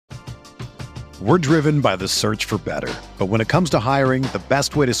We're driven by the search for better. But when it comes to hiring, the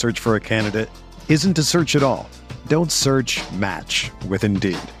best way to search for a candidate isn't to search at all. Don't search, match with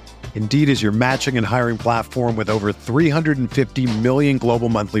Indeed. Indeed is your matching and hiring platform with over 350 million global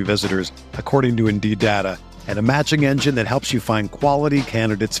monthly visitors, according to Indeed data, and a matching engine that helps you find quality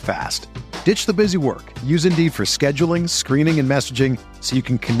candidates fast. Ditch the busy work. Use Indeed for scheduling, screening, and messaging so you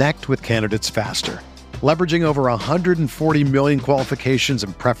can connect with candidates faster. Leveraging over 140 million qualifications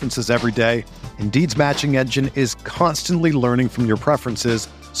and preferences every day, Indeed's matching engine is constantly learning from your preferences,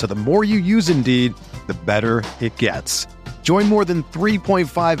 so the more you use Indeed, the better it gets. Join more than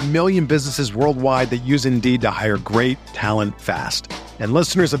 3.5 million businesses worldwide that use Indeed to hire great talent fast. And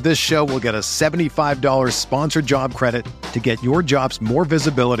listeners of this show will get a $75 sponsored job credit to get your jobs more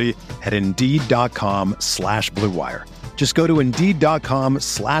visibility at Indeed.com/Blue Wire. Just go to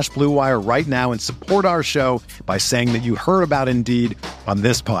Indeed.com/Blue Wire right now and support our show by saying that you heard about Indeed on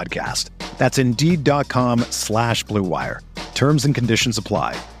this podcast. That's Indeed.com/Blue Wire. Terms and conditions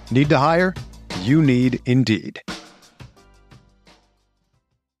apply. Need to hire? You need Indeed.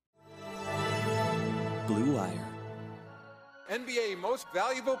 Blue Wire. NBA Most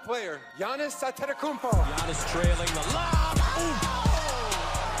Valuable Player, Giannis Antetokounmpo. Giannis trailing the lob.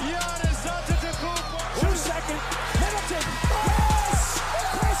 Giannis Antetokounmpo. 2 seconds. Middleton. Yes!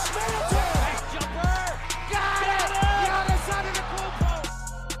 Chris Middleton. Nice jumper. Got it. Giannis Antetokounmpo.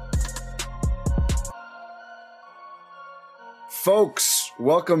 Folks,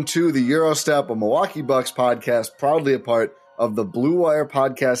 welcome to the Eurostep, a Milwaukee Bucks podcast, proudly a part of the Blue Wire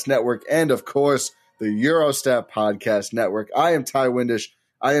Podcast Network and, of course, the Eurostep Podcast Network. I am Ty Windish.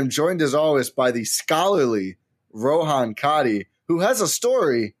 I am joined, as always, by the scholarly Rohan Kadi, who has a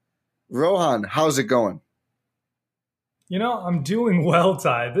story. Rohan, how's it going? You know, I'm doing well,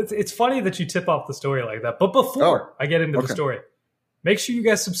 Ty. It's funny that you tip off the story like that. But before I get into the story, make sure you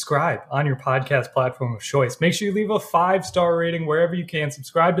guys subscribe on your podcast platform of choice. Make sure you leave a 5-star rating wherever you can.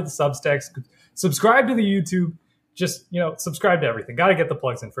 Subscribe to the Substacks. Subscribe to the YouTube. Just, subscribe to everything. Got to get the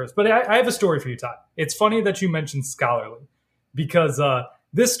plugs in first. But I have a story for you, Ty. It's funny that you mentioned scholarly because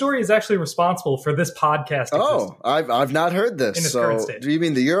this story is actually responsible for this podcast existing. Oh, I've not heard this. In its current state. Do you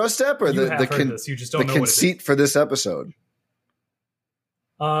mean the Eurostep or You have heard this. You just don't know what it is. conceit for this episode?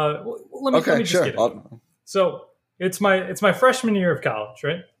 Let me just get it. So it's my freshman year of college,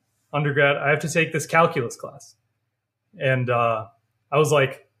 right? Undergrad. I have to take this calculus class. And I was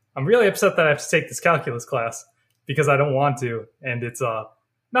like, I'm really upset that I have to take this calculus class because I don't want to. And it's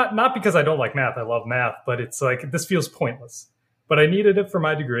not because I don't like math. I love math, but it's like this feels pointless. But I needed it for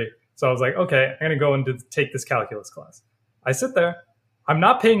my degree. So I was like, okay, I'm going to go and take this calculus class. I sit there. I'm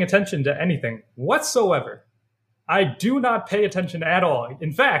not paying attention to anything whatsoever. I do not pay attention at all.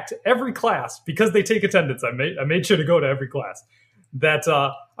 In fact, every class, because they take attendance, I made sure to go to every class. That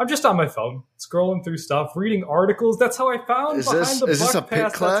I'm just on my phone, scrolling through stuff, reading articles. That's how I found Is this a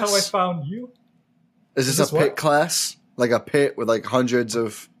pit class? That's how I found you. Is this a pit class? Like a pit with like hundreds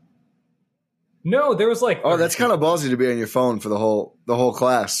of... No, there was like... Oh, that's kind of ballsy to be on your phone for the whole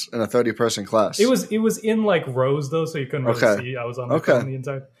class in a 30-person class. It was in like rows though, so you couldn't really see. I was on my phone the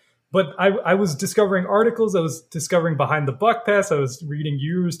entire... But I was discovering articles. I was discovering Behind the Buck Pass. I was reading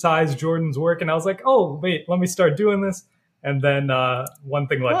Yu's, Ty's, Jordan's work. And I was like, oh, wait, let me start doing this. And then one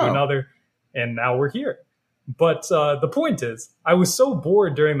thing led to another. And now we're here. But the point is, I was so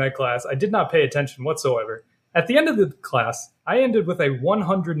bored during that class. I did not pay attention whatsoever. At the end of the class, I ended with a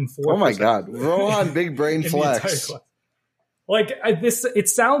 104%. Oh, my God. Rohan, big brain flex. Like, it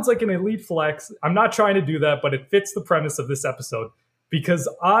sounds like an elite flex. I'm not trying to do that, but it fits the premise of this episode. Because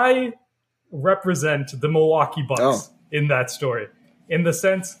I represent the Milwaukee Bucks in that story, in the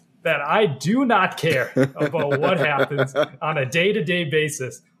sense that I do not care about what happens on a day-to-day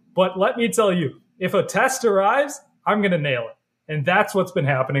basis. But let me tell you, if a test arrives, I'm going to nail it. And that's what's been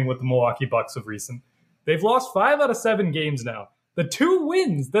happening with the Milwaukee Bucks of recent. They've lost 5 out of 7 games now. The 2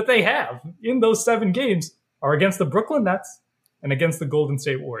 wins that they have in those 7 games are against the Brooklyn Nets and against the Golden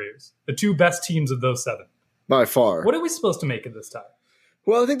State Warriors, the 2 best teams of those 7. By far. What are we supposed to make of this time?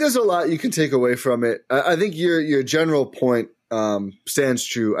 Well, I think there's a lot you can take away from it. I think your general point stands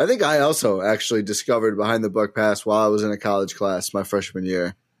true. I think I also actually discovered Behind the Buck Pass while I was in a college class my freshman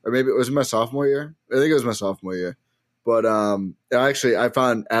year. Or maybe it was my sophomore year. I think it was my sophomore year. But I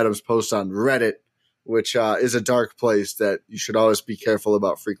found Adam's post on Reddit, which is a dark place that you should always be careful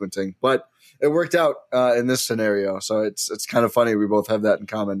about frequenting. But it worked out in this scenario. So it's kind of funny we both have that in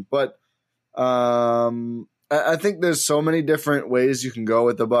common. But I think there's so many different ways you can go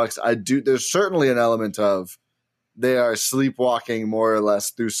with the Bucks. There's certainly an element of they are sleepwalking more or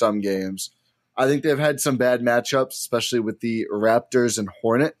less through some games. I think they've had some bad matchups, especially with the Raptors and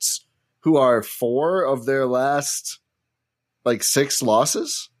Hornets. who are 4 of their last 6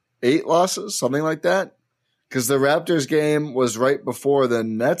 losses, 8 losses, something like that. Because the Raptors game was right before the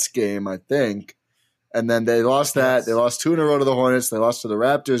Nets game, I think. And then they lost that. Yes. They lost 2 in a row to the Hornets. They lost to the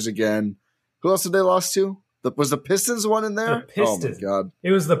Raptors again. Who else did they lost to? Was the Pistons one in there? The Pistons. Oh, my God.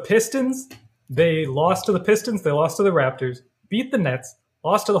 It was the Pistons. They lost to the Pistons. They lost to the Raptors. Beat the Nets.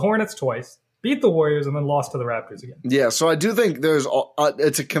 Lost to the Hornets twice. Beat the Warriors and then lost to the Raptors again. Yeah, so I do think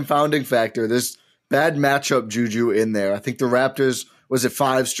it's a confounding factor. There's bad matchup juju in there. I think the Raptors was at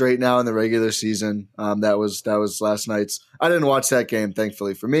 5 straight now in the regular season. That was last night's. I didn't watch that game,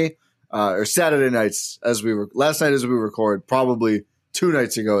 thankfully for me. Or Saturday nights last night as we record, probably 2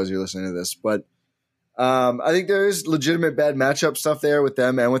 nights ago as you're listening to this. But I think there is legitimate bad matchup stuff there with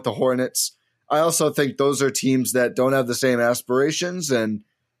them and with the Hornets. I also think those are teams that don't have the same aspirations, and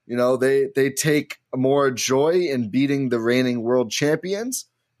they take more joy in beating the reigning world champions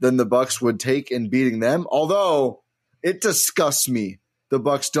than the Bucks would take in beating them. Although it disgusts me the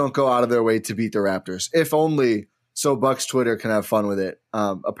Bucks don't go out of their way to beat the Raptors, if only so Bucks Twitter can have fun with it.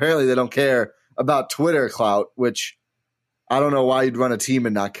 Apparently they don't care about Twitter clout, which I don't know why you'd run a team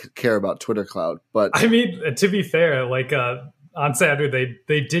and not care about Twitter clout. But I mean, to be fair, on Saturday,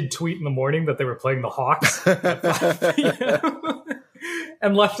 they did tweet in the morning that they were playing the Hawks at 5 p.m.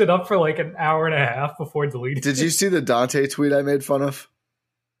 and left it up for an hour and a half before deleting Did you see the Dante tweet I made fun of?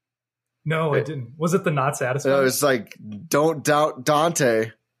 No, I didn't. Was it the not satisfied? It was don't doubt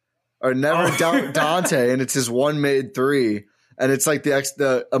Dante or never doubt Dante. And it's his one made 3. And it's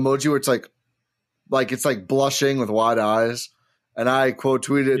the emoji where it's it's blushing with wide eyes. And I quote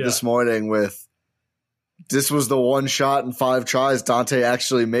tweeted this morning with, "This was the one shot in 5 tries Dante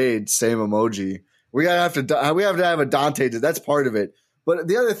actually made." Same emoji. We have to have a Dante. That's part of it. But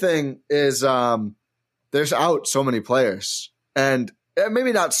the other thing is, there's out so many players, and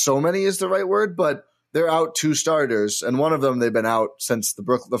maybe not so many is the right word, but they're out 2 starters, and one of them they've been out since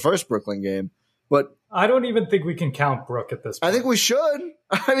the first Brooklyn game. But I don't even think we can count Brook at this point. I think we should.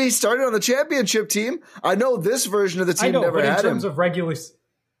 I mean, he started on the championship team. I know this version of the team never had him.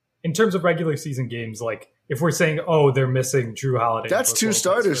 In terms of regular season games, if we're saying, they're missing Drew Holiday, that's 2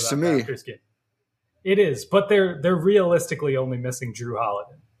 starters to me. It is, but they're realistically only missing Drew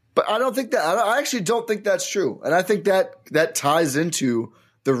Holiday. But I don't think that. I actually don't think that's true, and I think that ties into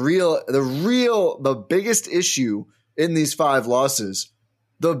the biggest issue in these 5 losses.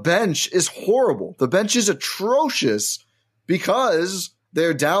 The bench is horrible. The bench is atrocious because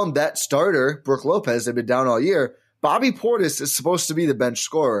they're down that starter, Brook Lopez. They've been down all year. Bobby Portis is supposed to be the bench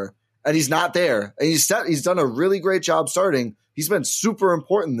scorer, and he's not there. And he's done a really great job starting. He's been super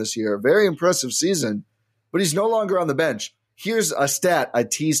important this year. Very impressive season, but he's no longer on the bench. Here's a stat I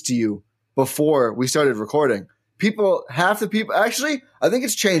teased to you before we started recording. Half the people, actually, I think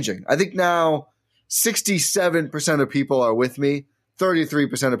it's changing. I think now 67% of people are with me.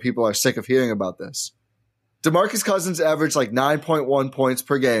 33% of people are sick of hearing about this. DeMarcus Cousins averaged 9.1 points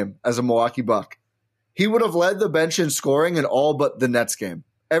per game as a Milwaukee Buck. He would have led the bench in scoring in all but the Nets game.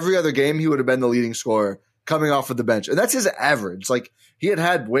 Every other game, he would have been the leading scorer coming off of the bench. And that's his average. He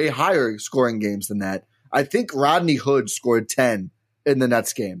had way higher scoring games than that. I think Rodney Hood scored 10 in the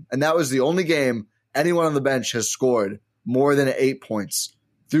Nets game. And that was the only game anyone on the bench has scored more than 8 points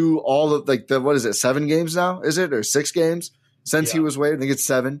through all of 7 games now? Is it? Or 6 games since he was waived? I think it's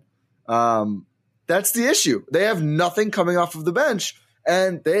 7. That's the issue. They have nothing coming off of the bench.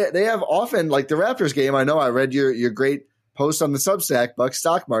 And they have often, the Raptors game. I know I read your great post on the Substack, Buck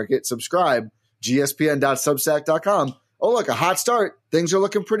Stock Market. Subscribe, gspn.substack.com. Oh, look, a hot start. Things are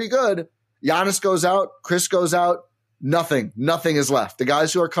looking pretty good. Giannis goes out. Chris goes out. Nothing is left. The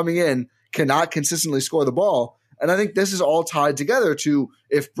guys who are coming in cannot consistently score the ball. And I think this is all tied together to,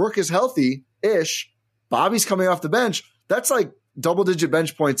 if Brook is healthy-ish, Bobby's coming off the bench. That's double-digit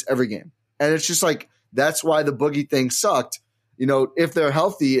bench points every game. And it's just that's why the Boogie thing sucked. If they're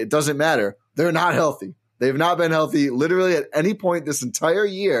healthy, it doesn't matter. They're not healthy. They've not been healthy literally at any point this entire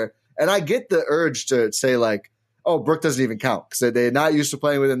year. And I get the urge to say Brook doesn't even count because they're not used to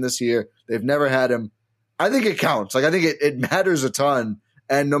playing with him this year. They've never had him. I think it counts. I think it matters a ton.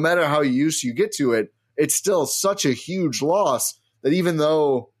 And no matter how used you get to it, it's still such a huge loss that even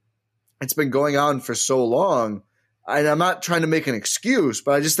though it's been going on for so long, and I'm not trying to make an excuse,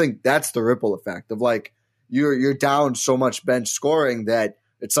 but I just think that's the ripple effect of you're down so much bench scoring that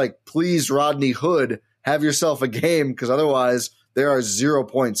it's please, Rodney Hood, have yourself a game, because otherwise there are 0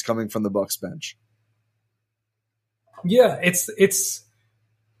 points coming from the Bucks bench. Yeah, it's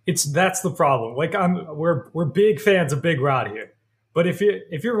that's the problem. We're big fans of Big Rod here, but if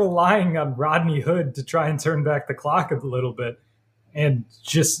you're relying on Rodney Hood to try and turn back the clock a little bit and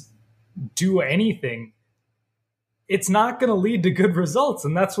just do anything, it's not going to lead to good results.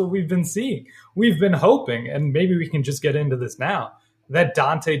 And that's what we've been seeing. We've been hoping, and maybe we can just get into this now, that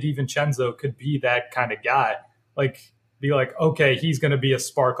Dante DiVincenzo could be that kind of guy. Like, be like, okay, he's going to be a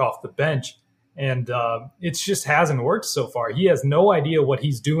spark off the bench. And it just hasn't worked so far. He has no idea what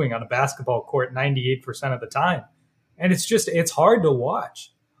he's doing on a basketball court 98% of the time. And it's hard to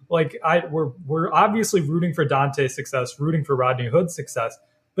watch. Like, we're obviously rooting for Dante's success, rooting for Rodney Hood's success,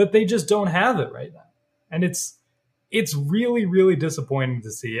 but they just don't have it right now. And it's really, really disappointing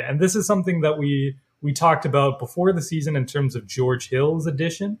to see. And this is something that we talked about before the season in terms of George Hill's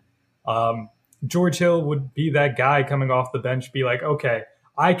addition. George Hill would be that guy coming off the bench, be like, okay,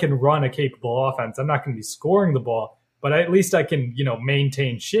 I can run a capable offense. I'm not going to be scoring the ball, but at least I can,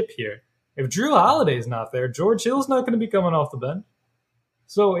 maintain ship here. If Drew Holiday's not there, George Hill's not going to be coming off the bench.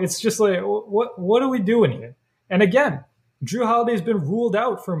 So it's just like, what are we doing here? And again, Drew Holiday's been ruled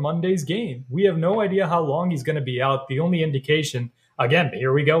out for Monday's game. We have no idea how long he's going to be out. The only indication, again,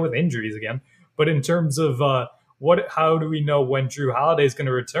 here we go with injuries again. But in terms of how do we know when Drew Holiday is going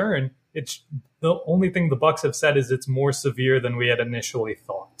to return? It's the only thing the Bucks have said is it's more severe than we had initially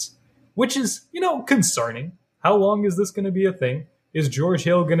thought, which is, concerning. How long is this going to be a thing? Is George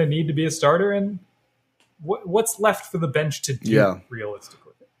Hill going to need to be a starter? And what's left for the bench to do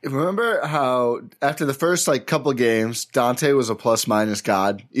realistically? Remember how after the first couple games, Dante was a plus-minus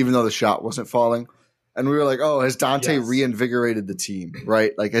god, even though the shot wasn't falling? And we were like, oh, has Dante reinvigorated the team,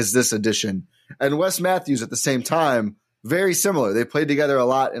 right? Like, has this addition? And Wes Matthews at the same time, very similar. They played together a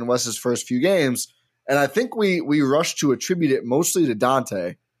lot in Wes's first few games. And I think we rushed to attribute it mostly to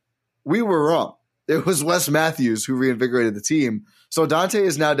Dante. We were wrong. It was Wes Matthews who reinvigorated the team. So Dante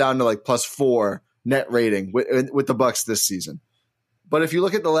is now down to +4 net rating with the Bucks this season. But if you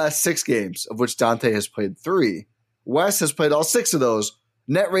look at the last 6 games, of which Dante has played 3, Wes has played all 6 of those.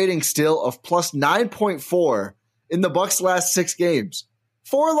 Net rating still of +9.4 in the Bucks' last 6 games.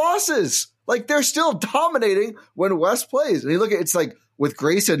 4 losses. They're still dominating when Wes plays. And you look at it's with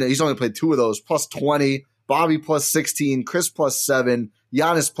Grayson, he's only played 2 of those, +20, Bobby +16, Chris +7,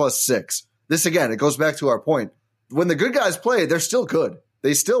 Giannis +6. This, again, it goes back to our point. When the good guys play, they're still good.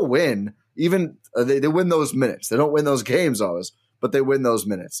 They still win. Even they win those minutes. They don't win those games always, but they win those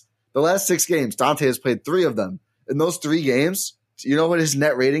minutes. The last 6 games, Dante has played 3 of them. In those 3 games, you know what his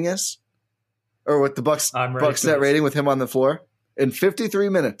net rating is? Or what the Bucks net rating with him on the floor? In 53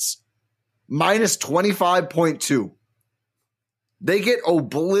 minutes, -25.2. They get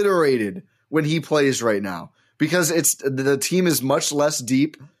obliterated when he plays right now because the team is much less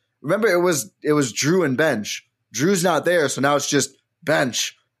deep. Remember, it was Drew and bench. Drew's not there, so now it's just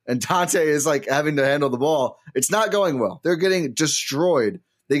bench. And Dante is having to handle the ball. It's not going well. They're getting destroyed.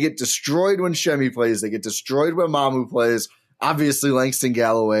 They get destroyed when Shemi plays. They get destroyed when Mamu plays. Obviously, Langston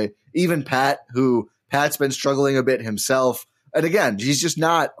Galloway. Even Pat's been struggling a bit himself. And again, he's just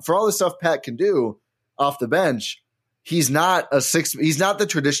not, for all the stuff Pat can do off the bench, he's not the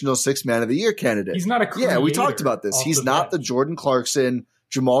traditional 6 man of the year candidate. He's not a creator. Yeah, we talked about this. He's not the Jordan Clarkson,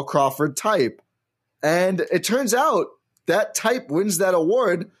 Jamal Crawford type. And it turns out that type wins that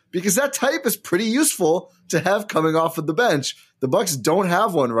award because that type is pretty useful to have coming off of the bench. The Bucks don't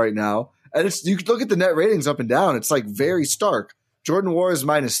have one right now. And you can look at the net ratings up and down. It's very stark. Jordan Ward is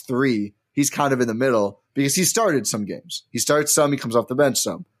 -3. He's kind of in the middle because he started some games. He starts some, he comes off the bench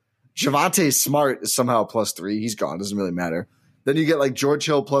some. Javonte Smart is somehow +3. He's gone. Doesn't really matter. Then you get George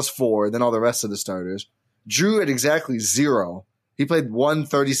Hill +4, then all the rest of the starters. Drew at exactly 0. He played 1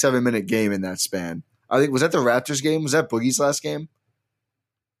 37-minute game in that span. I think, was that the Raptors game? Was that Boogie's last game?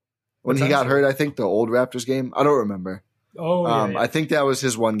 When he got hurt, I think, the old Raptors game? I don't remember. Oh, yeah. I think that was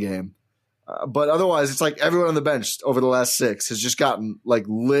his one game. But otherwise, it's everyone on the bench over the last 6 has just gotten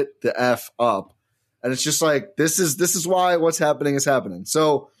lit the F up. And it's just this is why what's happening is happening.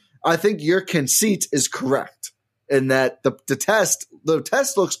 So I think your conceit is correct in that the test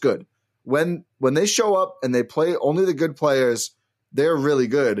looks good. When they show up and they play only the good players, they're really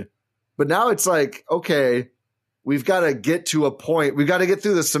good. But now it's okay, we've got to get to a point. We've got to get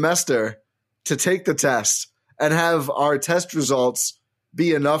through the semester to take the test and have our test results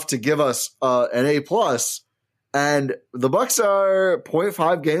be enough to give us an A+. And the Bucks are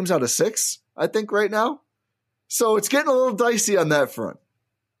 0.5 games out of 6, I think, right now. So it's getting a little dicey on that front.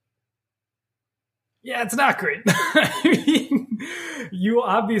 Yeah, it's not great. I mean, you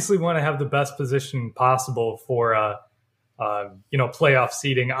obviously want to have the best position possible for playoff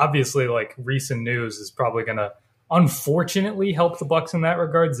seeding. Obviously, recent news is probably going to unfortunately help the Bucks in that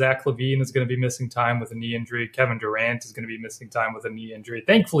regard. Zach LaVine is going to be missing time with a knee injury. Kevin Durant is going to be missing time with a knee injury.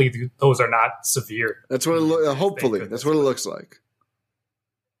 Thankfully, those are not severe. That's what hopefully that's what it looks like.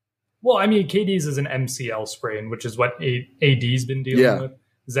 Well, I mean, KD's is an MCL sprain, which is what AD's been dealing with.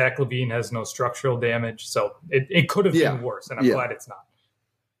 Zach LaVine has no structural damage, so it could have been worse, and I'm glad it's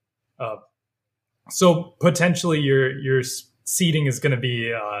not. So potentially your seeding is going to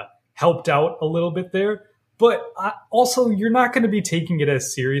be helped out a little bit there, but also you're not going to be taking it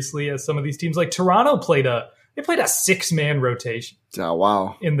as seriously as some of these teams. Like Toronto played a 6-man rotation. Oh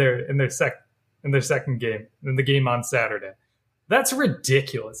wow! In their second game, in the game on Saturday. That's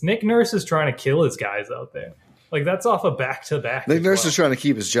ridiculous. Nick Nurse is trying to kill his guys out there. Like, that's off a back-to-back. Nick Nurse is trying to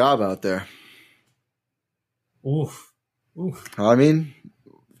keep his job out there. Oof. I mean,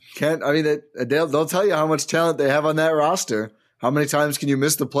 they'll tell you how much talent they have on that roster. How many times can you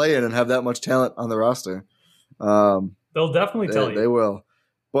miss the play-in and have that much talent on the roster? They'll definitely tell you. They will.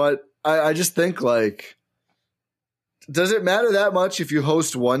 But I just think, like, does it matter that much if you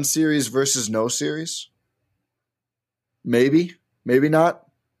host one series versus no series? Maybe not.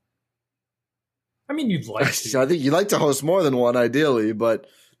 I mean, you'd like to. I think you'd like to host more than one, ideally, but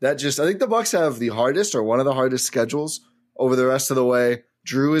I think the Bucks have the hardest or one of the hardest schedules over the rest of the way.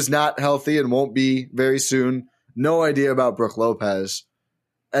 Drew is not healthy and won't be very soon. No idea about Brook Lopez.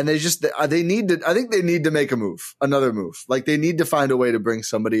 And I think they need to make another move. Like, they need to find a way to bring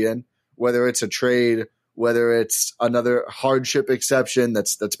somebody in, whether it's a trade, whether it's another hardship exception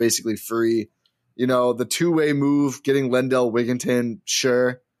that's basically free. You know, the two-way move, getting Lendell Wigginton,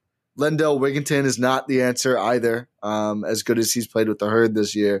 sure. Lendell Wigginton is not the answer either, as good as he's played with the Herd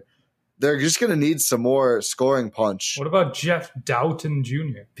this year. They're just going to need some more scoring punch. What about Jeff Doughton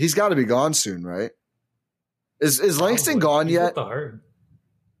Jr.? He's got to be gone soon, right? Is Langston gone yet? With the Herd.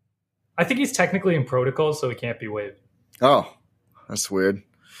 I think he's technically in protocol, so he can't be waived. Oh, that's weird.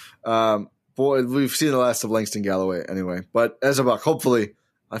 Boy, we've seen the last of Langston Galloway anyway. But as a Buck, hopefully,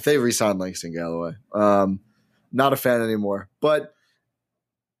 I favor re-sign Langston Galloway. Not a fan anymore. But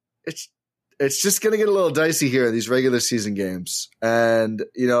it's just going to get a little dicey here in these regular season games. And,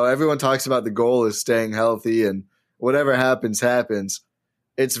 you know, everyone talks about the goal is staying healthy and whatever happens.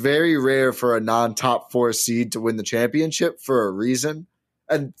 It's very rare for a non-top 4 seed to win the championship for a reason.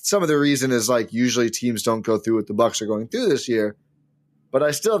 And some of the reason is, like, usually teams don't go through what the Bucks are going through this year. But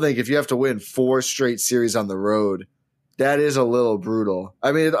I still think if you have to win 4 straight series on the road, that is a little brutal.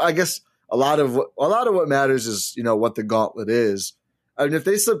 I mean, I guess a lot of what matters is, you know, what the gauntlet is. I mean, if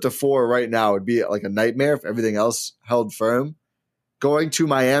they slipped to 4 right now, it'd be like a nightmare if everything else held firm. Going to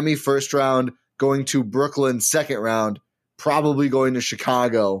Miami first round, going to Brooklyn second round, probably going to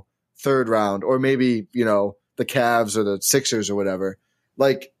Chicago third round, or maybe, you know, the Cavs or the Sixers or whatever.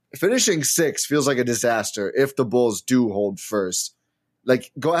 Like, finishing 6 feels like a disaster if the Bulls do hold first.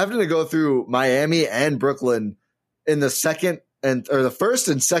 Like, having to go through Miami and Brooklyn in the first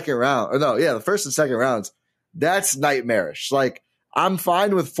and second rounds, that's nightmarish. Like, I'm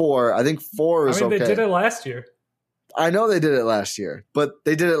fine with 4. I think 4 is okay. They did it last year. I know they did it last year, but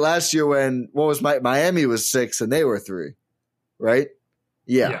they did it last year when Miami was 6 and they were 3, right?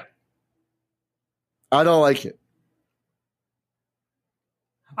 Yeah. I don't like it.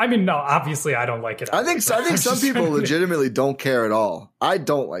 I mean, no, obviously I don't like it. I think some people legitimately don't care at all. I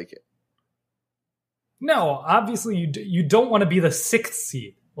don't like it. No, obviously you don't want to be the 6th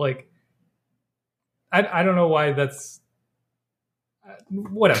seed. Like, I don't know why that's.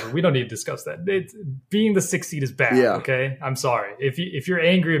 Whatever, we don't need to discuss that. Being the 6th seed is bad. Yeah. Okay, I'm sorry. If you're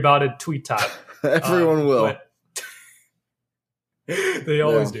angry about it, tweet time. Everyone will. They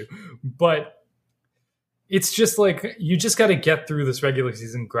always do. But it's just like, you just got to get through this regular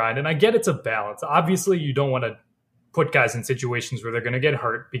season grind. And I get it's a balance. Obviously, you don't want to put guys in situations where they're going to get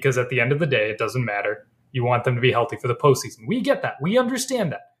hurt, because at the end of the day, it doesn't matter. You want them to be healthy for the postseason. We get that. We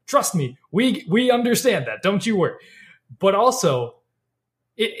understand that. Trust me, we understand that. Don't you worry. But also,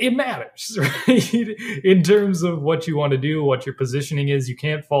 it matters, right? In terms of what you want to do, what your positioning is. You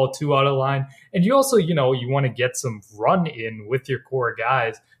can't fall too out of line. And you also, you know, you want to get some run in with your core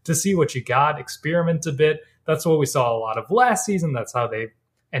guys to see what you got, experiment a bit. That's what we saw a lot of last season. That's how they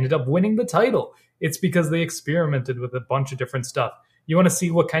ended up winning the title. It's because they experimented with a bunch of different stuff. You want to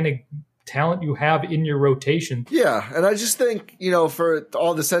see what kind of talent you have in your rotation. Yeah, and I just think, you know, for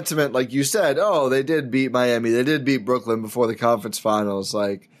all the sentiment, like you said, oh, they did beat Miami, they did beat Brooklyn before the conference finals.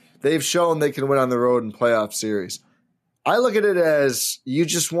 Like, they've shown they can win on the road in playoff series. I look at it as, you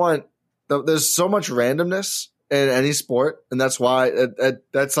just want, there's so much randomness in any sport, and that's why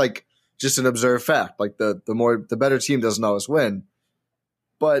that's like just an observed fact. Like, the better team doesn't always win.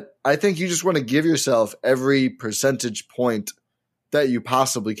 But I think you just want to give yourself every percentage point that you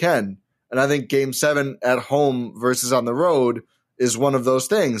possibly can. And I think Game 7 at home versus on the road is one of those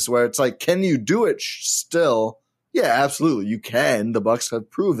things where it's like, can you do it still Yeah, absolutely. You can. The Bucks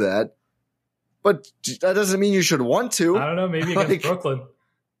have proved that. But that doesn't mean you should want to. I don't know. Maybe against Brooklyn.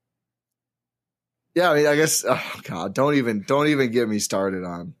 Yeah, I mean, I guess. Oh God, don't even get me started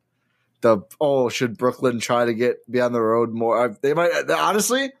on should Brooklyn try to be on the road more? They might.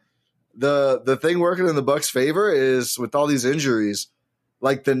 Honestly, the thing working in the Bucks' favor is with all these injuries,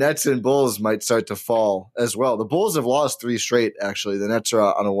 like the Nets and Bulls might start to fall as well. The Bulls have lost 3 straight. Actually, the Nets are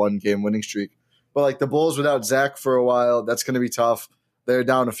on a 1-game winning streak. But like the Bulls without Zach for a while, that's going to be tough. They're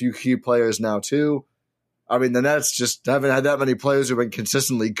down a few key players now too. I mean, the Nets just haven't had that many players who've been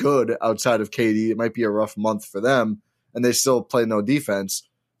consistently good outside of KD. It might be a rough month for them, and they still play no defense.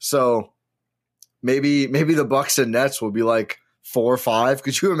 So maybe the Bucks and Nets will be like 4-5.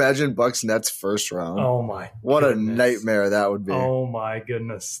 Could you imagine Bucks Nets first round? Oh my! What goodness. a nightmare that would be. Oh my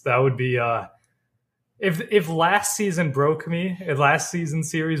goodness, that would be. If last season broke me, if last season's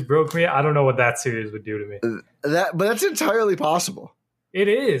series broke me, I don't know what that series would do to me. But that's entirely possible. It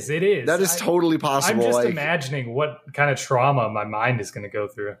is. That is totally possible. I'm just imagining what kind of trauma my mind is going to go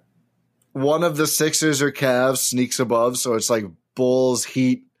through. One of the Sixers or Cavs sneaks above, so it's like Bulls,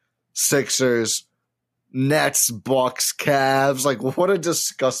 Heat, Sixers, Nets, Bucks, Cavs. Like, what a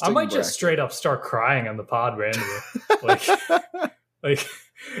disgusting I might bracket. just straight up start crying on the pod randomly. like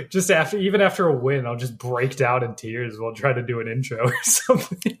just after a win, I'll just break down in tears while trying to do an intro or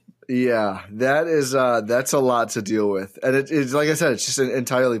something. Yeah, that's a lot to deal with. And it's like I said, it's just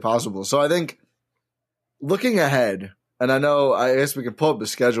entirely possible. So I think looking ahead, and I guess we can pull up the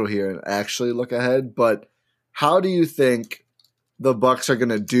schedule here and actually look ahead, but how do you think the Bucks are going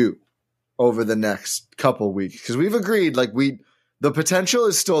to do over the next couple weeks? Because we've agreed, the potential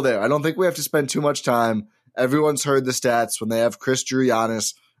is still there. I don't think we have to spend too much time. Everyone's heard the stats when they have Chris, Drew,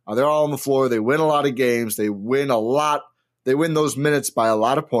 Giannis. They're all on the floor. They win a lot of games. They win a lot. They win those minutes by a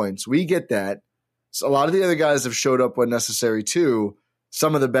lot of points. We get that. So a lot of the other guys have showed up when necessary too.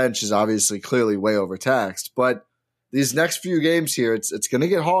 Some of the bench is obviously clearly way overtaxed. But these next few games here, it's going to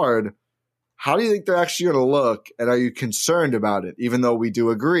get hard. How do you think they're actually going to look? And are you concerned about it? Even though we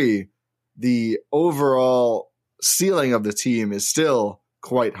do agree, the overall ceiling of the team is still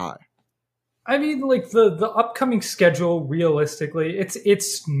quite high. I mean, like the upcoming schedule, realistically,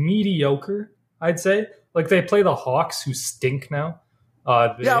 it's mediocre, I'd say. Like they play the Hawks, who stink now.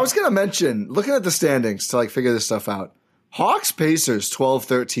 I was going to mention, looking at the standings to figure this stuff out, Hawks Pacers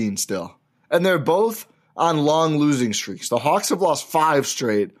 12-13 still. And they're both on long losing streaks. The Hawks have lost 5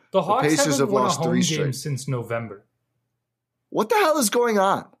 straight. The Pacers have lost 3 straight since November. What the hell is going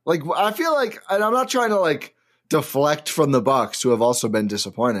on? I feel like, and I'm not trying to deflect from the Bucks, who have also been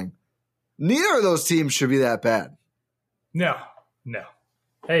disappointing. Neither of those teams should be that bad. No.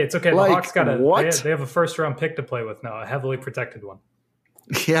 Hey, it's okay. The Hawks they have a first round pick to play with now, a heavily protected one.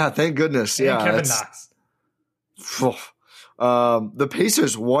 Yeah, thank goodness. And Kevin Knox. The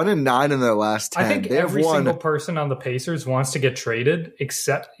Pacers 1-9 in their last 10. I think every single person on the Pacers wants to get traded,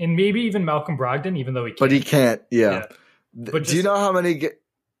 and maybe even Malcolm Brogdon, even though he can't. But he can't. Yeah. But do you know how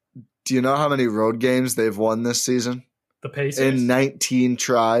many road games they've won this season? The Pacers? In 19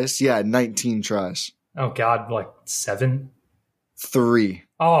 tries. Yeah, 19 tries. Oh God, 7? 3.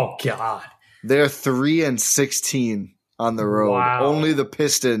 Oh God. They're 3-16 on the road. Wow. Only the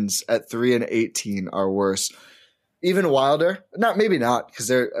Pistons at 3-18 are worse. Even wilder. Maybe not,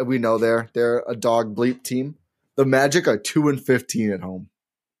 because we know they're a dog bleep team. The Magic are 2-15 at home.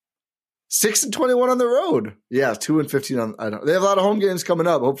 6-21 on the road. Yeah, 2-15 on. They have a lot of home games coming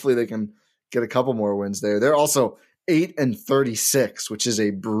up. Hopefully, they can get a couple more wins there. They're also 8-36, which is a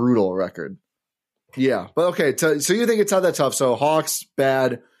brutal record. Yeah, but okay. So you think it's not that tough? So Hawks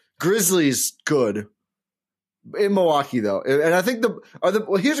bad, Grizzlies good. In Milwaukee though, and I think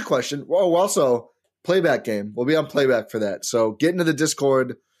here's a question. Well, also playback game. We'll be on playback for that. So get into the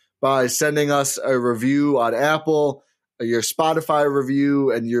Discord by sending us a review on Apple, your Spotify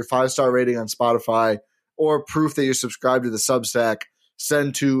review, and your 5-star rating on Spotify, or proof that you're subscribed to the Substack.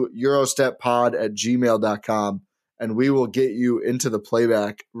 Send to eurosteppod@gmail.com, and we will get you into the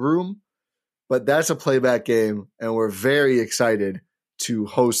playback room. But that's a playback game, and we're very excited to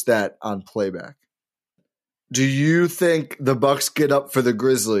host that on playback. Do you think the Bucks get up for the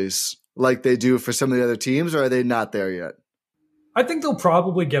Grizzlies like they do for some of the other teams, or are they not there yet? I think they'll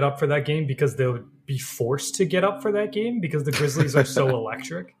probably get up for that game because they'll be forced to get up for that game because the Grizzlies are so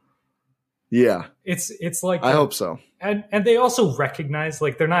electric. Yeah. It's like I hope so. And they also recognize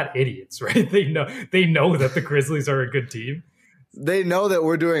they're not idiots, right? They know that the Grizzlies are a good team. They know that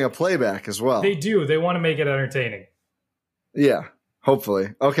we're doing a playback as well. They do. They want to make it entertaining. Yeah,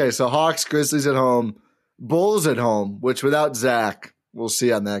 hopefully. Okay, so Hawks, Grizzlies at home, Bulls at home, which without Zach, we'll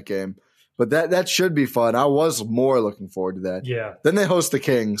see on that game. But that should be fun. I was more looking forward to that. Yeah. Then they host the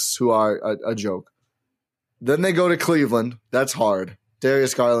Kings, who are a joke. Then they go to Cleveland. That's hard.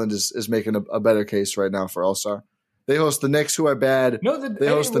 Darius Garland is making a better case right now for All-Star. They host the Knicks, who are bad. No, they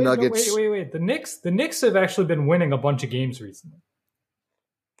host the Nuggets. Wait. The Knicks have actually been winning a bunch of games recently.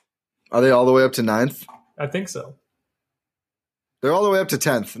 Are they all the way up to 9th? I think so. They're all the way up to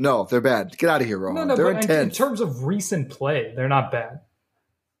 10th. No, they're bad. Get out of here, Rohan. No, they're but in 10th. in terms of recent play, they're not bad.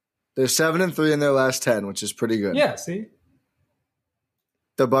 They're 7-3 in their last 10, which is pretty good. Yeah, see?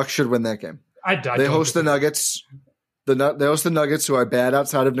 The Bucks should win that game. They host the Nuggets. They host the Nuggets, who are bad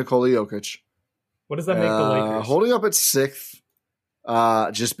outside of Nikola Jokic. What does that make the Lakers? Holding up at 6th,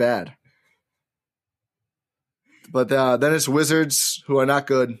 just bad. But then it's Wizards, who are not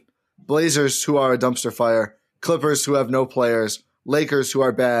good. Blazers, who are a dumpster fire. Clippers, who have no players. Lakers, who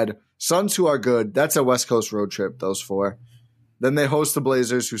are bad. Suns, who are good. That's a West Coast road trip, those 4. Then they host the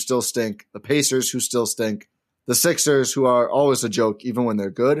Blazers, who still stink. The Pacers, who still stink. The Sixers, who are always a joke, even when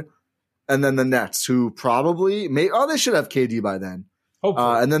they're good. And then the Nets, who probably they should have KD by then.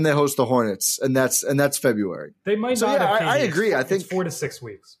 Hopefully. And then they host the Hornets, and that's February. They might not have KD. I agree. I think it's 4 to 6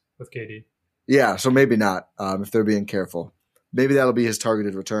 weeks with KD. Yeah, so maybe not if they're being careful. Maybe that'll be his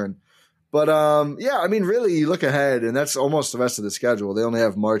targeted return. But yeah, I mean, really, you look ahead, and that's almost the rest of the schedule. They only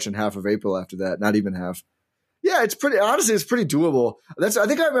have March and half of April after that, not even half. Yeah, it's pretty doable. I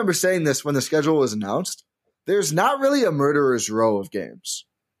think I remember saying this when the schedule was announced. There's not really a murderer's row of games.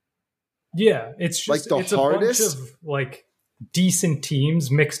 Yeah, it's just like it's hardest, a bunch of like decent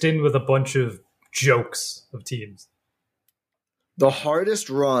teams mixed in with a bunch of jokes of teams. The hardest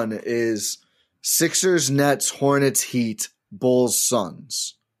run is Sixers, Nets, Hornets, Heat, Bulls,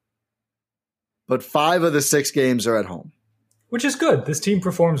 Suns. But 5 of the 6 games are at home. Which is good. This team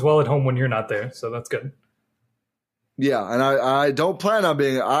performs well at home when you're not there, so that's good. Yeah, and I don't plan on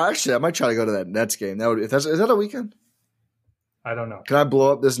being... Actually, I might try to go to that Nets game. Is that a weekend? I don't know. Can I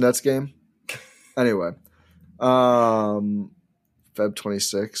blow up this Nets game? Anyway. Feb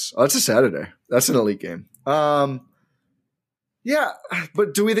 26. Oh, that's a Saturday. That's an elite game. Yeah,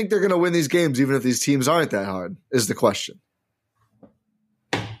 but do we think they're going to win these games even if these teams aren't that hard, is the question.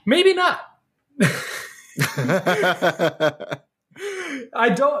 Maybe not. I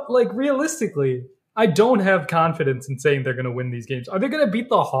don't, realistically, I don't have confidence in saying they're going to win these games. Are they going to beat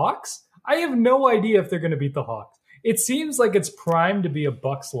the Hawks? I have no idea if they're going to beat the Hawks. It seems like it's primed to be a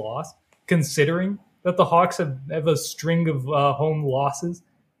Bucks loss, considering that the Hawks have a string of home losses.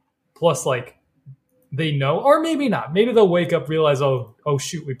 Plus, they know, or maybe not. Maybe they'll wake up, realize, oh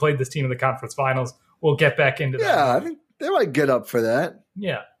shoot, we played this team in the conference finals. We'll get back into that. Yeah, I think they might get up for that.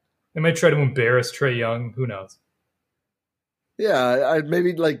 Yeah. They might try to embarrass Trae Young. Who knows? Yeah,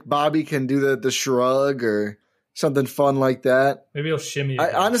 maybe Bobby can do the shrug or something fun like that. Maybe he'll shimmy.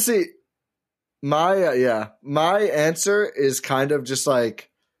 Honestly, my answer is kind of just they're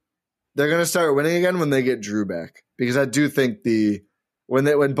going to start winning again when they get Drew back, because I do think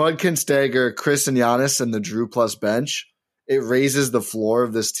when Bud can stagger Chris and Giannis and the Drew plus bench, it raises the floor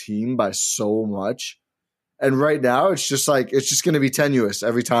of this team by so much. And right now, it's just going to be tenuous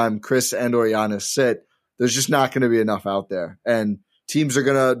every time Chris and or Giannis sit. There's just not going to be enough out there. And teams are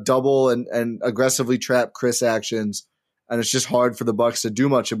going to double and aggressively trap Chris actions. And it's just hard for the Bucks to do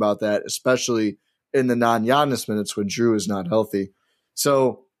much about that, especially in the non-Giannis minutes when Drew is not healthy.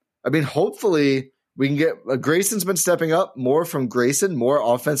 So, I mean, hopefully we can get Grayson's been stepping up more from Grayson, more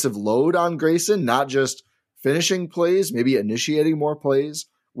offensive load on Grayson, not just finishing plays, maybe initiating more plays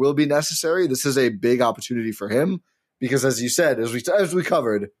will be necessary. This is a big opportunity for him because, as you said, as we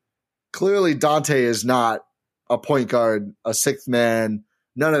covered, clearly Dante is not a point guard, a sixth man,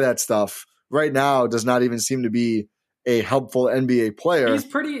 none of that stuff. Right now does not even seem to be a helpful NBA player.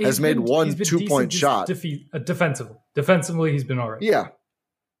 He's made one 2-point shot. Defensively, he's been all right.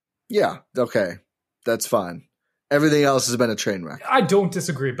 Yeah. Okay. That's fine. Everything else has been a train wreck. I don't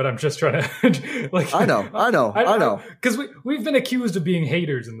disagree, but I'm just trying to I know. Because we've been accused of being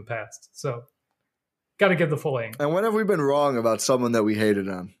haters in the past, so got to get the full angle. And when have we been wrong about someone that we hated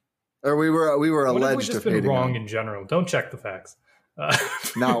on, or we were alleged of hating on? Wrong in general. Don't check the facts.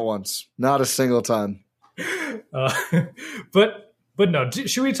 Not once. Not a single time. But no.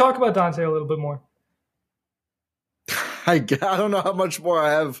 Should we talk about Dante a little bit more? I don't know how much more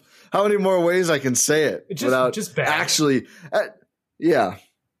I have. How many more ways I can say it without just bad. Actually, yeah.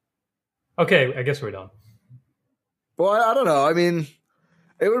 Okay, I guess we're done. Well, I don't know. I mean,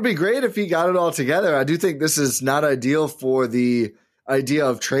 it would be great if he got it all together. I do think this is not ideal for the idea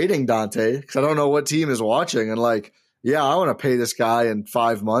of trading Dante, because I don't know what team is watching and I want to pay this guy in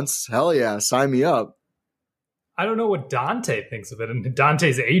 5 months. Hell yeah, sign me up. I don't know what Dante thinks of it, and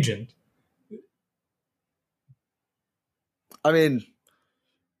Dante's agent. I mean,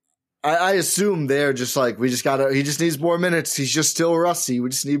 I assume they're just like, he just needs more minutes. He's just still rusty. We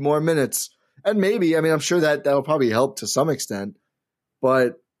just need more minutes. And maybe, I mean, I'm sure that'll probably help to some extent,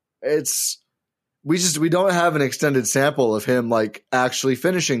 but we don't have an extended sample of him like actually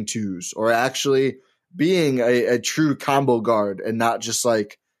finishing twos or actually being a true combo guard and not just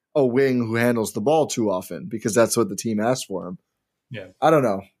like a wing who handles the ball too often, because that's what the team asked for him. Yeah. I don't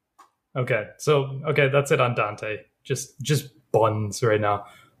know. Okay. That's it on Dante. Just buns right now.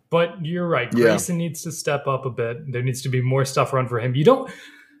 But you're right. Grayson needs to step up a bit. There needs to be more stuff run for him.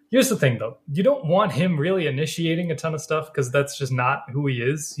 Here's the thing though. You don't want him really initiating a ton of stuff because that's just not who he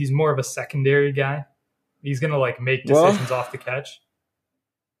is. He's more of a secondary guy. He's going to like make decisions off the catch.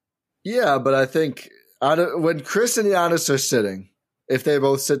 Yeah, but I think when Chris and Giannis are sitting, if they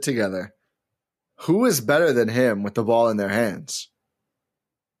both sit together, who is better than him with the ball in their hands?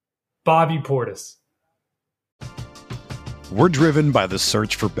 Bobby Portis. We're driven by the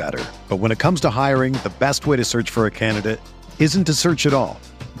search for better. But when it comes to hiring, the best way to search for a candidate isn't to search at all.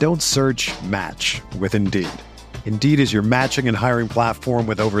 Don't search, match with Indeed. Indeed is your matching and hiring platform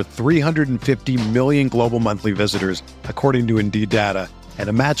with over 350 million global monthly visitors, according to Indeed data, and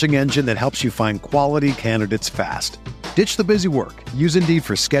a matching engine that helps you find quality candidates fast. Ditch the busy work. Use Indeed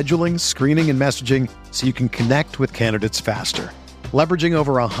for scheduling, screening, and messaging so you can connect with candidates faster. Leveraging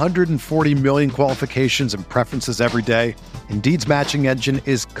over 140 million qualifications and preferences every day, Indeed's matching engine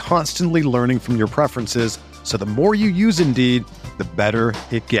is constantly learning from your preferences, so the more you use Indeed, the better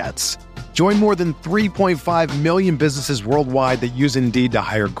it gets. Join more than 3.5 million businesses worldwide that use Indeed to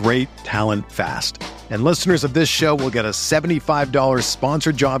hire great talent fast. And listeners of this show will get a $75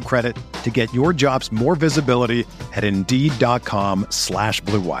 sponsored job credit to get your jobs more visibility at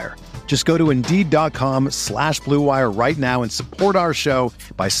Indeed.com/Blue Wire. Just go to Indeed.com/Blue Wire right now and support our show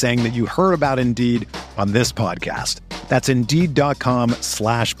by saying that you heard about Indeed on this podcast. That's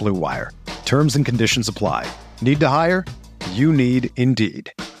Indeed.com/Blue Wire. Terms and conditions apply. Need to hire? You need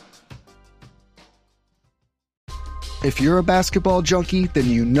Indeed. If you're a basketball junkie, then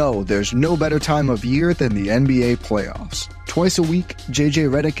you know there's no better time of year than the NBA playoffs. Twice a week, JJ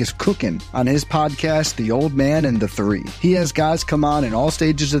Redick is cooking on his podcast, The Old Man and the Three. He has guys come on in all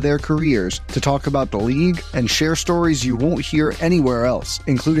stages of their careers to talk about the league and share stories you won't hear anywhere else,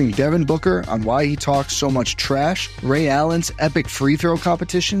 including Devin Booker on why he talks so much trash, Ray Allen's epic free throw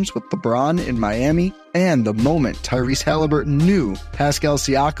competitions with LeBron in Miami, and the moment Tyrese Halliburton knew Pascal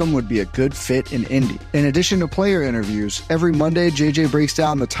Siakam would be a good fit in Indy. In addition to player interviews, every Monday JJ breaks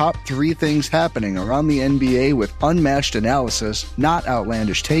down the top 3 things happening around the NBA with unmatched analysis, not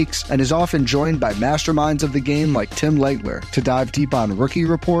outlandish takes, and is often joined by masterminds of the game like Tim Legler to dive deep on rookie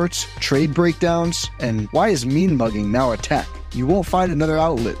reports, trade breakdowns, and why is mean mugging now a tech. You won't find another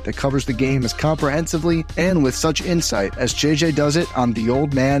outlet that covers the game as comprehensively and with such insight as JJ does it on The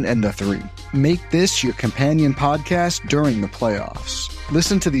Old Man and the Three. Make this your companion podcast during the playoffs.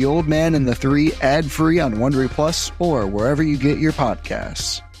 Listen to The Old Man and the Three ad-free on Wondery Plus or wherever you get your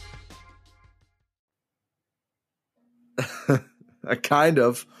podcasts. Kind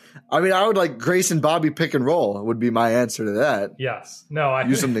of. I mean, I would like Grace and Bobby pick and roll would be my answer to that. Yes. No, I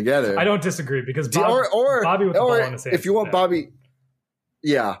use them together. I don't disagree because or Bobby with the ball in his hands. If you want Bobby,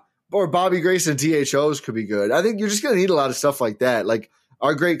 yeah, or Bobby Grace and DHOs could be good. I think you're just going to need a lot of stuff like that. Like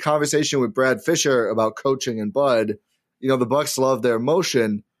our great conversation with Brad Fisher about coaching and Bud. You know, the Bucks love their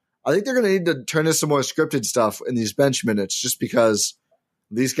emotion. I think they're going to need to turn to some more scripted stuff in these bench minutes, just because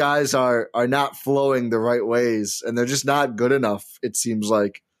these guys are not flowing the right ways, and they're just not good enough, it seems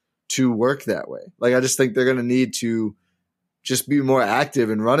like, to work that way. Like, I just think they're going to need to just be more active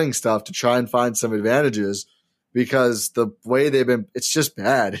in running stuff to try and find some advantages, because the way they've been, it's just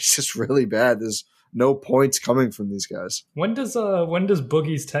bad. It's just really bad. There's no points coming from these guys. When does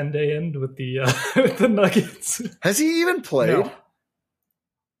Boogie's 10-day end with the with the Nuggets? Has he even played? No.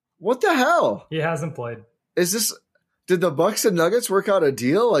 What the hell? He hasn't played. Did the Bucks and Nuggets work out a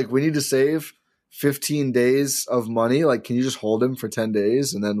deal? Like, we need to save 15 days of money. Like, can you just hold him for 10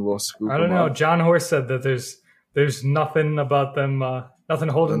 days and then we'll scoop him I don't know. up? John Horst said that there's nothing about them, nothing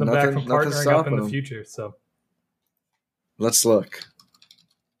holding them back from partnering up in the future. So let's look.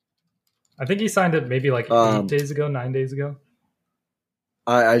 I think he signed it maybe like 9 days ago.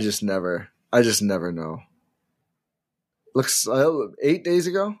 I just never know. Looks 8 days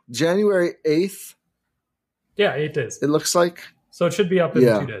ago, January 8th. Yeah, 8 days. It looks like. So it should be up in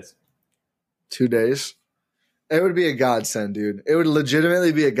 2 days. 2 days. It would be a godsend, dude. It would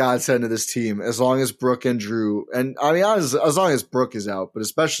legitimately be a godsend to this team as long as Brooke and Drew, and I mean, as long as Brooke is out, but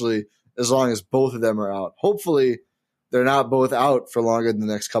especially as long as both of them are out. Hopefully, they're not both out for longer than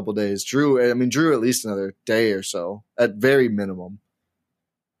the next couple days. Drew at least another day or so at very minimum.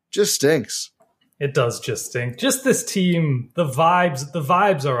 Just stinks. It does just stink. Just this team, the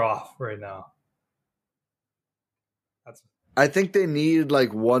vibes are off right now. I think they need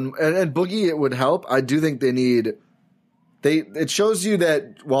like one, and Boogie, it would help. I do think it shows you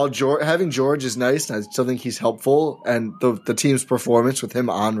that while having George is nice, and I still think he's helpful, and the team's performance with him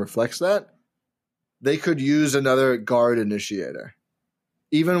on reflects that, they could use another guard initiator,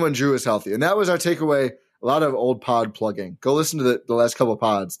 even when Drew is healthy. And that was our takeaway. A lot of old pod plugging. Go listen to the last couple of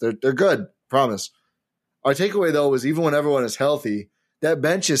pods. They're good, promise. Our takeaway, though, was even when everyone is healthy, that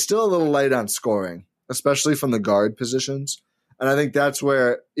bench is still a little light on scoring, especially from the guard positions. And I think that's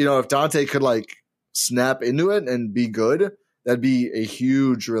where, if Dante could like snap into it and be good, that'd be a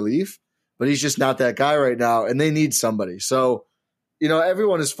huge relief. But he's just not that guy right now, and they need somebody. So,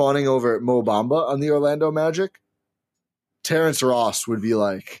 everyone is fawning over Mo Bamba on the Orlando Magic. Terrence Ross would be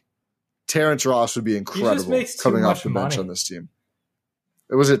incredible coming off the bench on this team.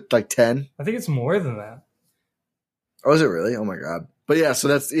 Was it like 10? I think it's more than that. Oh, is it really? Oh my God. But yeah, so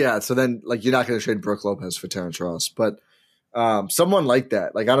then like you're not going to trade Brook Lopez for Terrence Ross, but someone like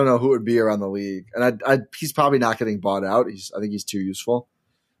that, like I don't know who it would be around the league, and he's probably not getting bought out. I think he's too useful.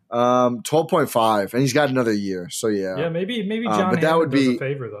 12.5, and he's got another year, so yeah. Yeah, maybe John Hammond does a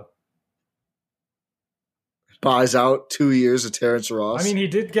favor though. Buys out 2 years of Terrence Ross. I mean, he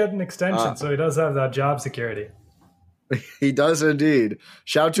did get an extension, so he does have that job security. He does indeed.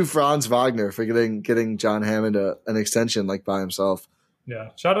 Shout out to Franz Wagner for getting John Hammond an extension like by himself. Yeah,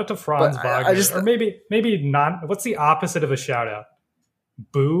 shout out to Franz Wagner. Or maybe not. What's the opposite of a shout out?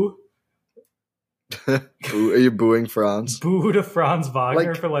 Boo? Are you booing Franz? Boo to Franz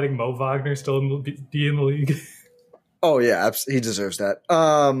Wagner for letting Mo Wagner still be in the league. Oh yeah, he deserves that.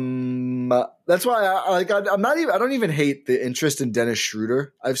 That's why I don't even hate the interest in Dennis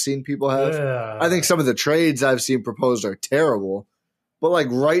Schroeder I've seen people have. Yeah. I think some of the trades I've seen proposed are terrible, but like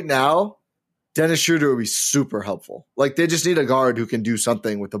right now, Dennis Schroeder would be super helpful. Like they just need a guard who can do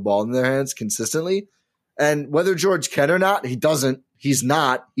something with the ball in their hands consistently. And whether George can or not, he doesn't. He's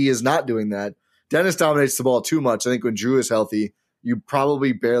not. He is not doing that. Dennis dominates the ball too much. I think when Drew is healthy, you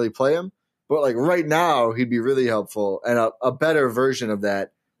probably barely play him. But like right now, he'd be really helpful, and a better version of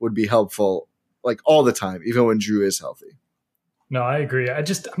that would be helpful, like all the time, even when Drew is healthy. No, I agree. I'm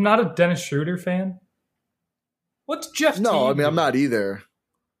not a Dennis Schroeder fan. What's Jeff? No, I mean I'm not either.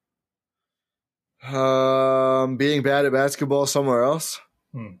 Being bad at basketball somewhere else.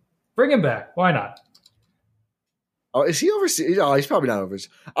 Bring him back. Why not? Oh, is he overseas? No, he's probably not overseas.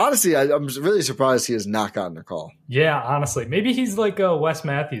 Honestly, I'm really surprised he has not gotten a call. Yeah, honestly. Maybe he's like Wes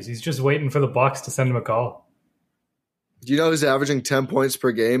Matthews. He's just waiting for the Bucks to send him a call. Do you know who's averaging 10 points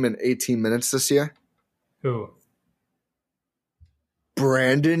per game in 18 minutes this year? Who?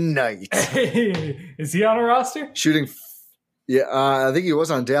 Brandon Knight. Hey, is he on a roster? Shooting, I think he was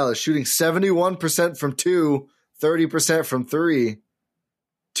on Dallas. Shooting 71% from 2, 30% from 3.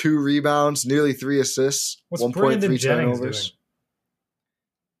 2 rebounds, nearly 3 assists, 1.3 turnovers. Doing?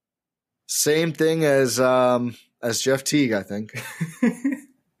 Same thing as Jeff Teague, I think.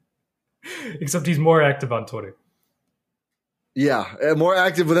 Except he's more active on Twitter. Yeah, more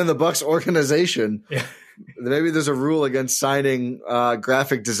active within the Bucks organization. Yeah. Maybe there's a rule against signing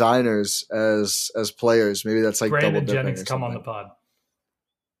graphic designers as players. Maybe that's like Brandon double Jennings come on the pod.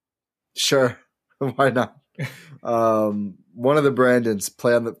 Sure, why not? One of the Brandons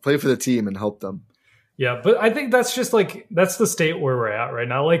play for the team and help them. Yeah, but I think that's just like that's the state where we're at right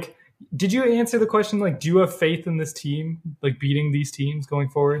now. Like, did you answer the question? Like, do you have faith in this team, like beating these teams going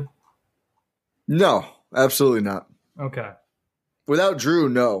forward? No, absolutely not. Okay. Without Drew,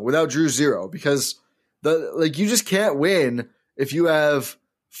 no. Without Drew, 0. Because you just can't win if you have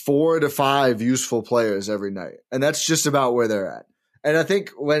 4 to 5 useful players every night, and that's just about where they're at. And I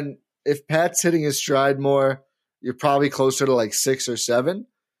think if Pat's hitting his stride more, you're probably closer to like 6 or 7,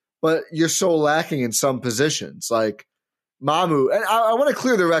 but you're so lacking in some positions like Mamu. And I want to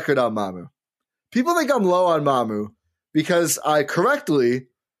clear the record on Mamu. People think I'm low on Mamu because I correctly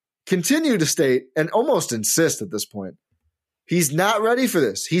continue to state and almost insist at this point. He's not ready for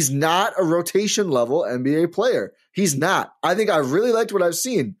this. He's not a rotation level NBA player. He's not. I think I really liked what I've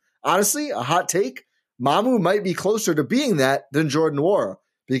seen. Honestly, a hot take, Mamu might be closer to being that than Jordan Nwora,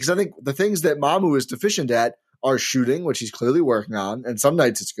 because I think the things that Mamu is deficient at are shooting, which he's clearly working on, and some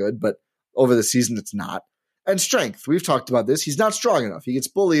nights it's good, but over the season it's not. And strength. We've talked about this. He's not strong enough. He gets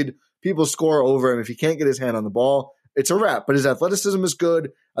bullied. People score over him. If he can't get his hand on the ball, it's a wrap. But his athleticism is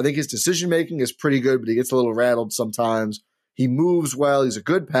good. I think his decision-making is pretty good, but he gets a little rattled sometimes. He moves well. He's a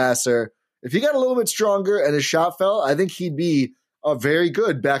good passer. If he got a little bit stronger and his shot fell, I think he'd be a very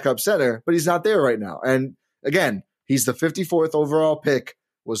good backup center, but he's not there right now. And again, he's the 54th overall pick,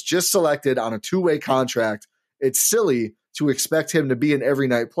 was just selected on a 2-way contract. It's silly to expect him to be an every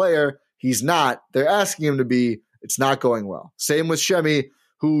night player. He's not. They're asking him to be. It's not going well. Same with Shemi,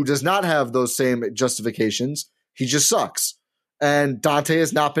 who does not have those same justifications. He just sucks. And Dante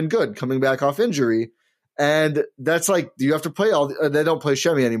has not been good coming back off injury. And that's like, you have to play they don't play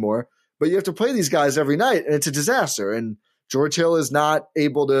Shemi anymore, but you have to play these guys every night, and it's a disaster. And George Hill is not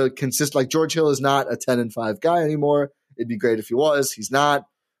able to consist. Like, George Hill is not a 10-5 guy anymore. It'd be great if he was. He's not.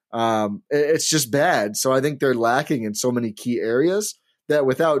 It's just bad. So I think they're lacking in so many key areas that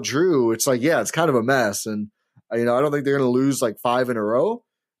without Drew, it's like, yeah, it's kind of a mess. And, I don't think they're going to lose like 5 in a row,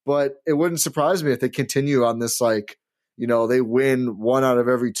 but it wouldn't surprise me if they continue on this, like, they win 1 out of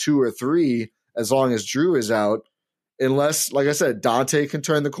every 2 or 3 as long as Drew is out. Unless, like I said, Dante can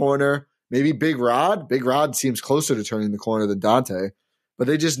turn the corner. Maybe Big Rod. Big Rod seems closer to turning the corner than Dante, but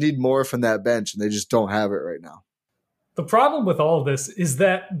they just need more from that bench, and they just don't have it right now. The problem with all of this is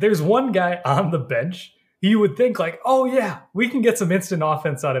that there's one guy on the bench you would think like, oh yeah, we can get some instant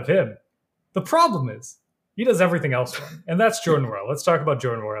offense out of him. The problem is he does everything else wrong, and that's Jordan Nwora. Let's talk about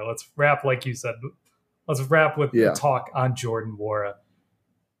Jordan Nwora. Let's wrap, like you said, let's wrap with the talk on Jordan Nwora.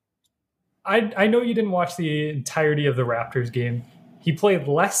 I know you didn't watch the entirety of the Raptors game. He played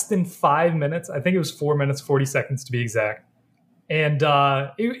less than 5 minutes. I think it was 4 minutes, 40 seconds to be exact. And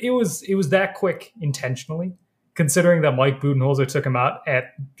it was that quick intentionally, considering that Mike Budenholzer took him out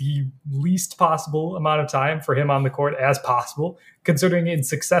at the least possible amount of time for him on the court as possible, considering in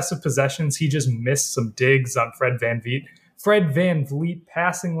successive possessions, he just missed some digs on Fred VanVleet. Fred VanVleet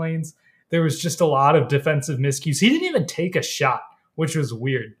passing lanes. There was just a lot of defensive miscues. He didn't even take a shot, which was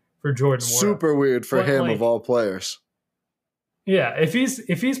weird for Jordan Nwora. Super weird for him, of all players. Yeah, if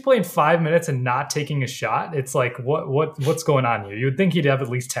he's playing 5 minutes and not taking a shot, it's like what's going on here? You would think he'd have at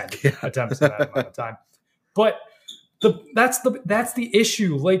least 10 attempts in that amount of time. But that's the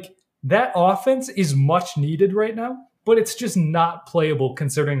issue. Like, that offense is much needed right now, but it's just not playable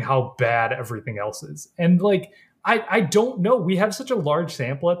considering how bad everything else is. And like, I don't know. We have such a large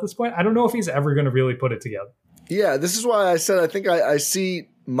sample at this point. I don't know if he's ever going to really put it together. Yeah, this is why I said I think I see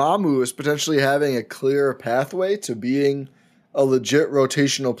Mamu as potentially having a clearer pathway to being a legit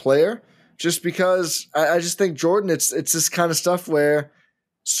rotational player, just because I just think Jordan, it's this kind of stuff where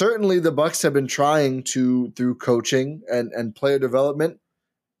certainly the Bucks have been trying to, through coaching and player development,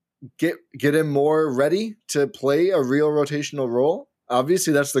 get him more ready to play a real rotational role.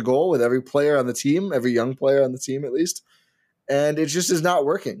 Obviously, that's the goal with every player on the team, every young player on the team at least. And it just is not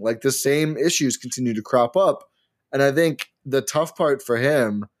working. Like, the same issues continue to crop up. And I think the tough part for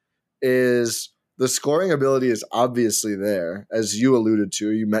him is the scoring ability is obviously there, as you alluded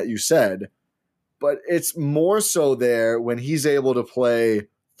to, you said, but it's more so there when he's able to play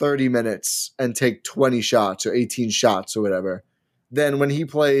 30 minutes and take 20 shots or 18 shots or whatever, than when he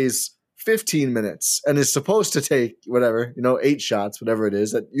plays 15 minutes and is supposed to take 8 shots, whatever it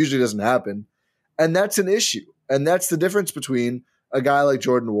is. That usually doesn't happen. And that's an issue. And that's the difference between a guy like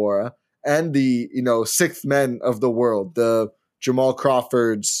Jordan Nwora and the, sixth men of the world, the Jamal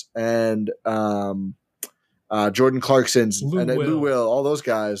Crawfords and Jordan Clarksons and Lou Will, all those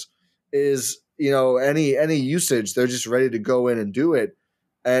guys, is, any usage, they're just ready to go in and do it.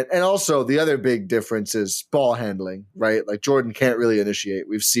 And also the other big difference is ball handling, right? Like, Jordan can't really initiate.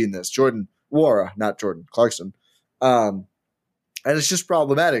 We've seen this. Jordan Nwora, not Jordan Clarkson. And it's just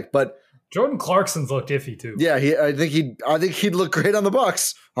problematic. But Jordan Clarkson's looked iffy too. Yeah, I think he'd look great on the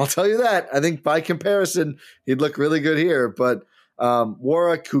Bucks. I'll tell you that. I think by comparison, he'd look really good here. But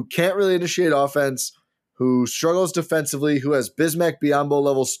Nwora, who can't really initiate offense, who struggles defensively, who has Bismack Biyombo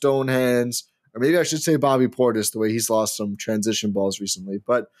level stone hands, or maybe I should say Bobby Portis, the way he's lost some transition balls recently.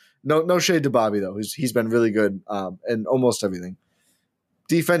 But no shade to Bobby though. He's been really good in almost everything.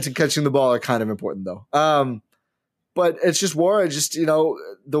 Defense and catching the ball are kind of important though. But it's just Nwora,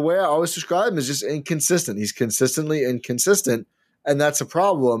 the way I always describe him is just inconsistent. He's consistently inconsistent, and that's a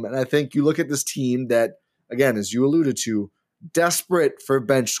problem. And I think you look at this team that, again, as you alluded to, desperate for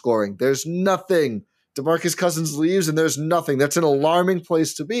bench scoring. There's nothing. DeMarcus Cousins leaves, and there's nothing. That's an alarming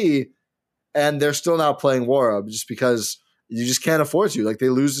place to be, and they're still not playing Nwora just because you just can't afford to. Like, they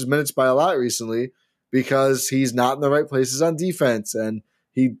lose his minutes by a lot recently because he's not in the right places on defense, and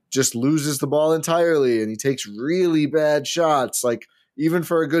he just loses the ball entirely, and he takes really bad shots. Like, even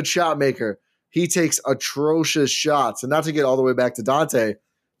for a good shot maker, he takes atrocious shots. And not to get all the way back to Dante,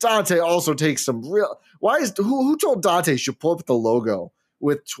 Dante also takes some real. Who told Dante he should pull up the logo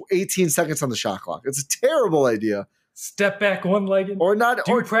with 18 seconds on the shot clock? It's a terrible idea. Step back one-legged. Or not.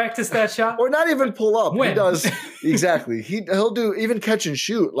 Do you practice that shot? Or not even pull up. When? He does. Exactly. He'll do even catch and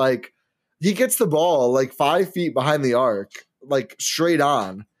shoot. Like, he gets the ball like 5 feet behind the arc, like straight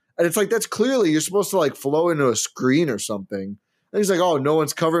on. And it's like, that's clearly you're supposed to like flow into a screen or something. And he's like, oh, no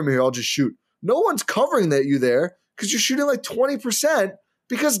one's covering me here. I'll just shoot. No one's covering that you there because you're shooting like 20%.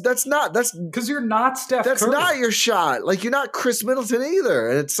 Because that's because you're not Steph Curry. That's not your shot. Like, you're not Chris Middleton either.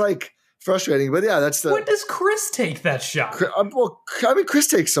 And it's like frustrating. But yeah, that's the. When does Chris take that shot? Well, I mean, Chris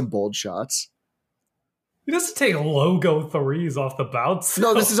takes some bold shots. He doesn't take logo threes off the bounce.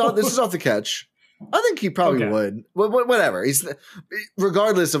 No, this is off the catch. I think he probably would. Whatever. He's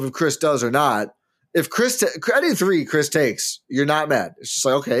regardless of if Chris does or not. If any three Chris takes, you're not mad. It's just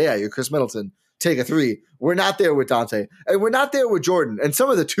like, okay, yeah, you're Chris Middleton. Take a three. We're not there with Dante, and we're not there with Jordan. And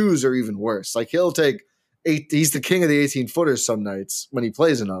some of the twos are even worse. Like, he'll take 8. He's the king of the 18-footers some nights when he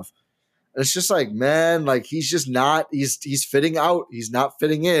plays enough. And it's just like, man, like, he's just not. He's fitting out. He's not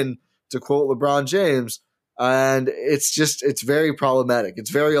fitting in, to quote LeBron James. And it's very problematic. It's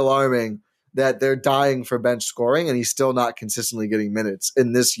very alarming that they're dying for bench scoring, and he's still not consistently getting minutes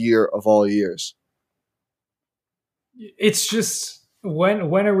in this year of all years. It's just. When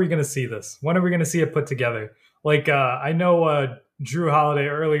are we going to see this? When are we going to see it put together? Like, I know Drew Holiday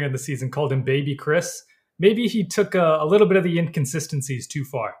earlier in the season called him Baby Chris. Maybe he took a little bit of the inconsistencies too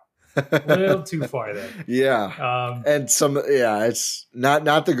far. A little too far there. Yeah. It's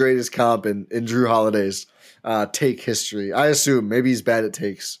not the greatest comp in Drew Holiday's take history. I assume maybe he's bad at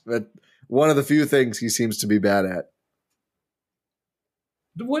takes. But one of the few things he seems to be bad at.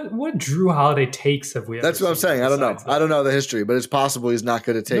 What Drew Holiday takes have we ever That's what I'm saying. I don't know. I don't know the history, but it's possible he's not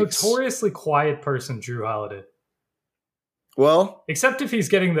good at takes. Notoriously quiet person, Drew Holiday. Well, except if he's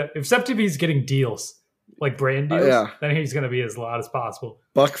getting deals, like brand deals, then he's going to be as loud as possible.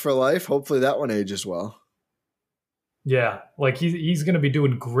 Buck for life. Hopefully that one ages well. Yeah, like he's going to be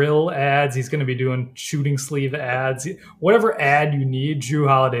doing grill ads. He's going to be doing shooting sleeve ads. Whatever ad you need, Drew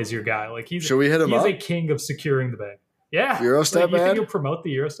Holiday's your guy. Like should we hit him up? He's a king of securing the bag. Yeah, Eurostep you think he'll promote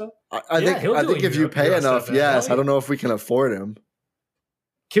the Eurostep? I think if you pay enough, yes. I don't know if we can afford him.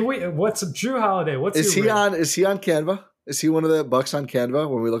 Can we? What's Drew Holiday? Is he on Canva? Is he one of the Bucks on Canva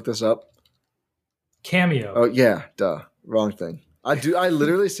when we look this up? Cameo. Oh yeah, duh. Wrong thing. I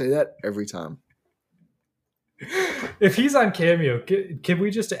literally say that every time. If he's on Cameo, can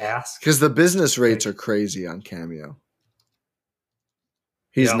we just ask? Because the business rates are crazy on Cameo.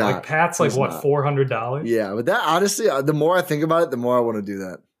 He's not. Like Pat's like what, $400? Yeah, but that honestly, the more I think about it, the more I want to do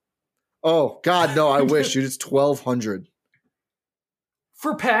that. Oh God, no! I wish, dude. It's $1,200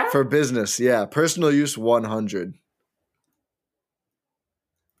 for Pat for business. Yeah, personal use $100.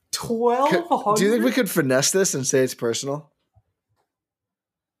 $1,200. Do you think we could finesse this and say it's personal?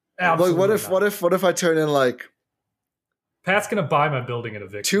 Absolutely. Like, what if I turn in like Pat's gonna buy my building in a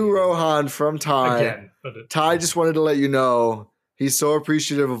victory. To Rohan from Ty. Again, Ty just wanted to let you know. He's so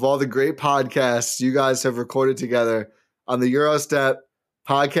appreciative of all the great podcasts you guys have recorded together on the Eurostep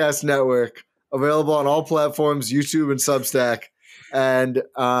Podcast Network, available on all platforms, YouTube and Substack. And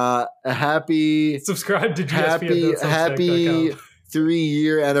a happy subscribe to happy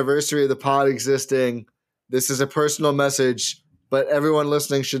 3-year anniversary of the pod existing. This is a personal message, but everyone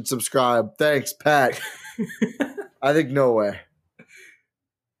listening should subscribe. Thanks, Pat. I think no way.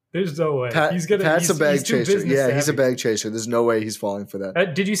 There's no way. Pat's a bag chaser. Yeah, he's a bag chaser. There's no way he's falling for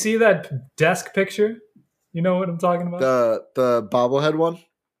that. Did you see that desk picture? You know what I'm talking about? The bobblehead one?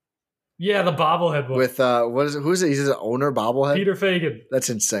 Yeah, the bobblehead one. With what is it? Who is it? He's an owner bobblehead? Peter Fagan. That's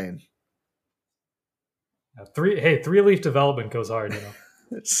insane. Three-leaf development goes hard, you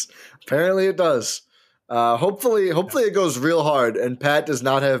know. Apparently it does. Hopefully it goes real hard, and Pat does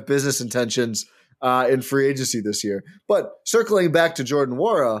not have business intentions in free agency this year. But circling back to Jordan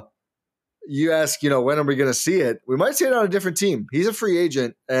Nwora, you ask, when are we going to see it? We might see it on a different team. He's a free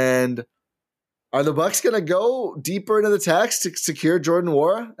agent, and are the Bucks going to go deeper into the tax to secure Jordan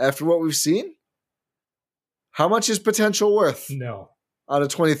Nwora after what we've seen? How much is potential worth? No. On a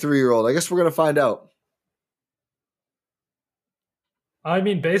 23-year-old? I guess we're going to find out. I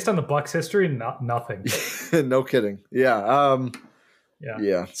mean, based on the Bucks' history, nothing. No kidding. Yeah.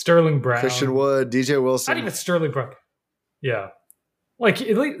 Yeah. Sterling Brown. Christian Wood, DJ Wilson. Not even Sterling Brown. Yeah. Like,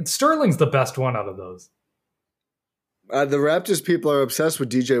 Sterling's the best one out of those. The Raptors people are obsessed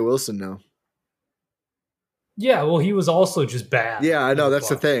with DJ Wilson now. Yeah, well, he was also just bad. Yeah, I know. That's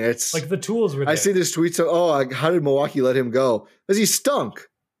the thing. It's like the tools were there. I see this tweet. So, how did Milwaukee let him go? Because he stunk.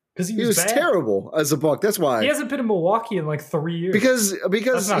 Because he was terrible as a Buck. That's why he hasn't been in Milwaukee in like 3 years. Because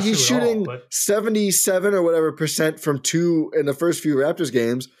he's shooting 77 or whatever % from 2 in the first few Raptors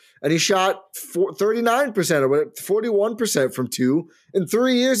games, and he shot 39% or whatever, 41% from 2 in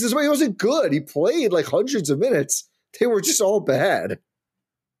 3 years. This way, he wasn't good. He played like hundreds of minutes. They were just all bad.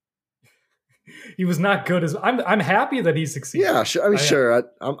 He was not good as I'm happy that he succeeded. Yeah, sure. I mean, sure.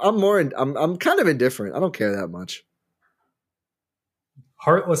 I'm kind of indifferent. I don't care that much.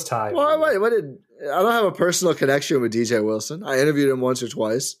 Heartless tie. Well, I don't have a personal connection with DJ Wilson. I interviewed him once or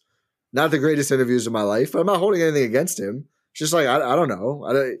twice. Not the greatest interviews of my life, but I'm not holding anything against him. It's just like, I don't know.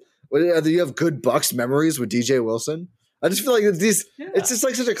 Do you have good Bucks memories with DJ Wilson? I just feel like it's just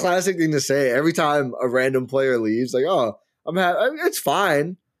like such a classic thing to say every time a random player leaves. Like, oh, it's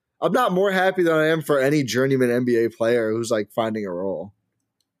fine. I'm not more happy than I am for any journeyman NBA player who's like finding a role.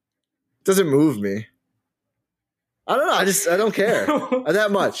 It doesn't move me. I don't know. I don't care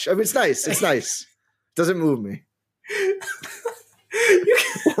that much. I mean, it's nice. It's nice. It doesn't move me.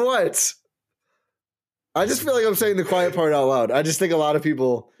 What? I just feel like I'm saying the quiet part out loud. I just think a lot of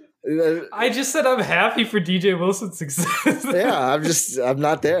people. I just said I'm happy for DJ Wilson's success. Yeah, I'm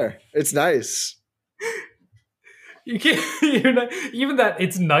not there. It's nice. You can't. Even that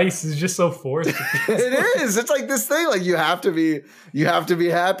it's nice is just so forced. It is. It's like this thing. Like you have to be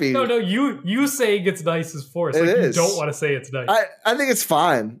happy. No. You saying it's nice is forced. Like, you don't want to say it's nice. I think it's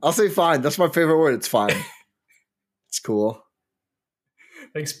fine. I'll say fine. That's my favorite word. It's fine. It's cool.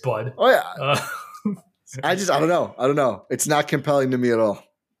 Thanks, bud. Oh yeah. I don't know. It's not compelling to me at all.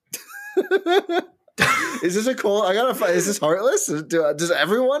 Is this a cool? Is this heartless? Does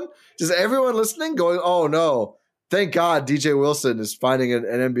everyone listening going? Oh no. Thank God DJ Wilson is finding an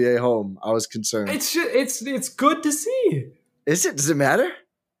NBA home. I was concerned. It's good to see. Is it? Does it matter?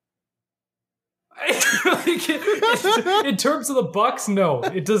 In terms of the Bucks, no,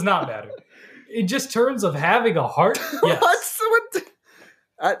 it does not matter. In just terms of having a heart, yes.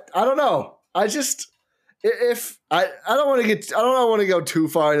 I don't know. I don't want to go too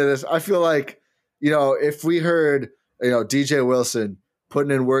far into this. I feel like, if we heard, DJ Wilson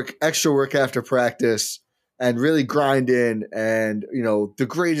putting in extra work after practice and really grind in and, the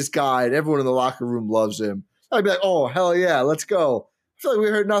greatest guy and everyone in the locker room loves him, I'd be like, oh, hell yeah, let's go. I feel like we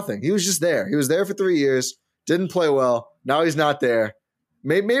heard nothing. He was just there. He was there for 3 years, didn't play well. Now he's not there.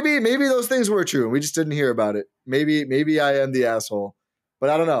 Maybe those things were true and we just didn't hear about it. Maybe I am the asshole.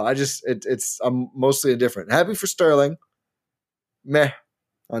 But I don't know. I'm mostly indifferent. Happy for Sterling. Meh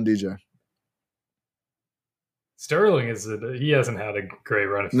on DJ. Sterling he hasn't had a great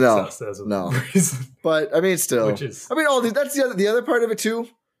run of success as of reason. But I mean, still. That's the other part of it too.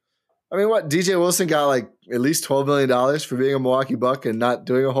 I mean, what DJ Wilson got like at least $12 million for being a Milwaukee Buck and not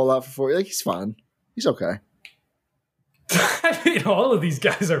doing a whole lot for 4 years. Like he's fine. He's okay. I mean, all of these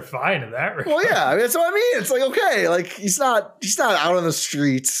guys are fine in that regard. Well, yeah, I mean, that's what I mean. It's like, okay, like he's not out on the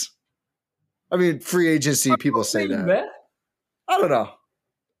streets. I mean, free agency, people say that. I don't know.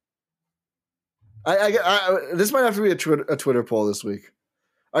 This might have to be a Twitter poll this week.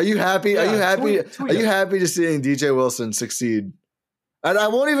 Are you happy? Yeah, are you happy? Tweet are you happy to seeing DJ Wilson succeed? And I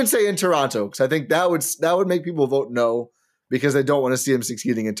won't even say in Toronto because I think that would make people vote no because they don't want to see him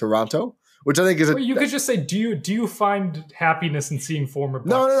succeeding in Toronto. Which I think is you could just say, do you find happiness in seeing former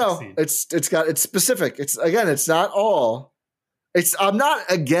Bucks No. succeed? It's specific. It's not all. I'm not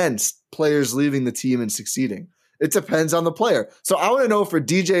against players leaving the team and succeeding. It depends on the player. So I want to know for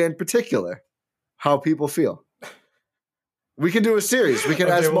DJ in particular how people feel. We can do a series. We can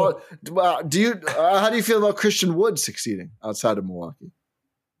ask more. How do you feel about Christian Wood succeeding outside of Milwaukee?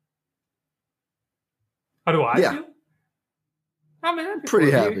 How do I feel? I mean,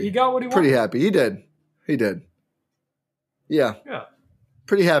 pretty happy. He got what he wanted. Pretty happy. He did. Yeah. Yeah.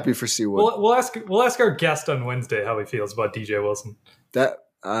 Pretty happy for Seawood. We'll ask our guest on Wednesday how he feels about DJ Wilson.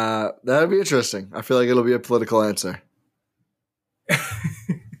 That'd be interesting. I feel like it'll be a political answer.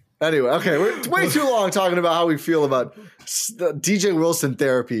 Anyway, okay, we're way too long talking about how we feel about DJ Wilson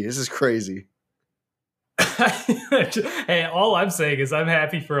therapy. This is crazy. Hey, all I'm saying is I'm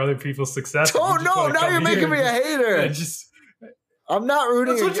happy for other people's success. Oh no! Now you're making me a hater. I'm not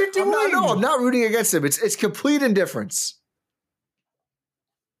rooting. That's what you're doing. I'm not rooting against him. It's complete indifference.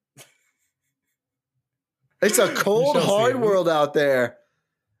 It's a cold, hard world out there.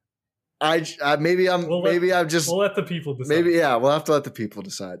 We'll let the people decide. We'll have to let the people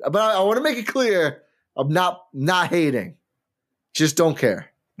decide. But I want to make it clear, I'm not hating. Just don't care.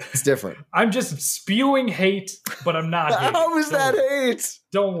 It's different. I'm just spewing hate, but I'm not hating. How is that hate?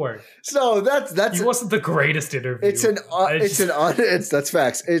 Don't worry. So that's he wasn't the greatest interview. That's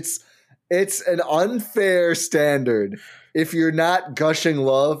facts. It's an unfair standard if you're not gushing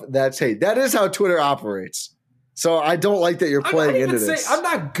love, that's hate. That is how Twitter operates. So I don't like that you're playing into this. I'm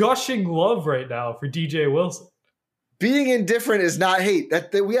not gushing love right now for DJ Wilson. Being indifferent is not hate.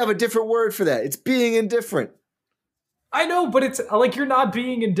 That we have a different word for that. It's being indifferent. I know, but it's like you're not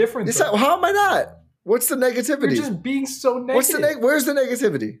being indifferent. How am I not? What's the negativity? You're just being so negative. Where's the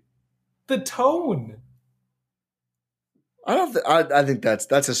negativity? The tone. I think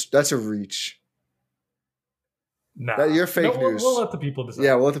that's a reach. Nah, you're fake news. We'll let the people decide.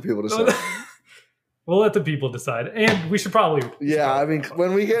 Yeah, we'll let the people decide. We'll let the people decide, and we should probably. Yeah, I mean,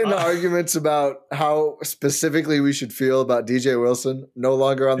 when we get into arguments about how specifically we should feel about DJ Wilson no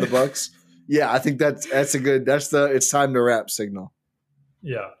longer on the Bucks, yeah, I think that's a good. It's time to wrap signal.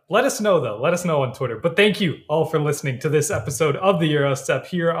 Yeah, let us know though. Let us know on Twitter. But thank you all for listening to this episode of the Eurostep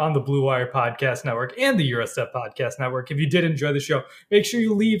here on the Blue Wire Podcast Network and the Eurostep Podcast Network. If you did enjoy the show, make sure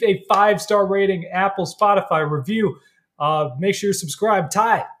you leave a 5-star rating, Apple, Spotify review. Make sure you subscribe.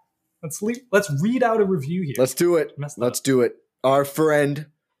 Ty, let's read out a review here. Let's do it. Do it. Our friend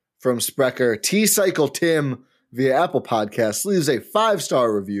from Sprecher, T-Cycle Tim, via Apple Podcasts, leaves a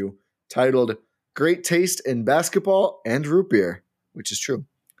 5-star review titled "Great Taste in Basketball and Root Beer," which is true.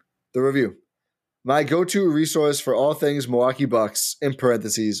 The review: my go-to resource for all things Milwaukee Bucks, in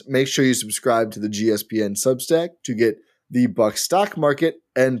parentheses, make sure you subscribe to the GSPN Substack to get the Bucks stock market,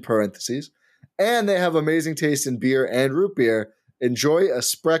 end parentheses, and they have amazing taste in beer and root beer. Enjoy a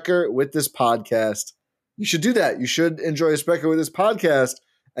Sprecher with this podcast. You should do that. You should enjoy a Sprecher with this podcast,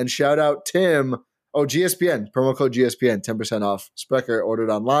 and shout out Tim. Oh, GSPN, promo code GSPN, 10% off Sprecher, ordered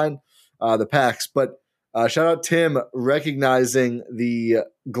online, the packs, but shout out Tim recognizing the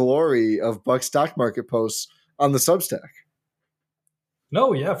glory of Buck stock market posts on the Substack.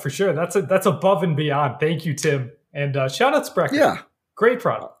 No, yeah, for sure. That's above and beyond. Thank you, Tim. And shout out Sprecher. Yeah. Great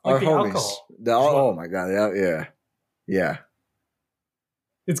product. Like our the homies. alcohol. Oh my God. Yeah.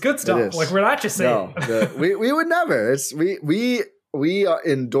 It's good stuff. It is. Like, we're not just saying. No, we would never. We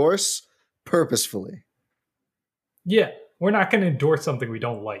endorse purposefully. Yeah. We're not going to endorse something we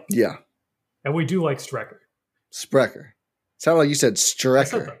don't like. Yeah. And we do like Sprecher. Sounded like you said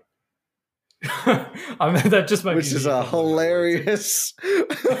Strecker. I mean, that just might which be is a hilarious.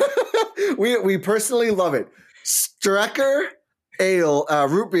 we personally love it. Strecker ale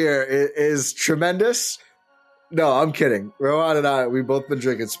root beer is tremendous. No, I'm kidding. Rowan and I, we've both been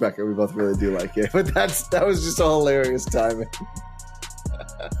drinking Sprecher. We both really do like it. But that was just a hilarious timing.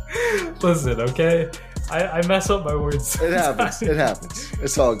 Listen, okay? I mess up my words. It happens.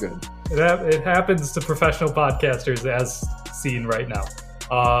 It's all good. It happens to professional podcasters, as seen right now.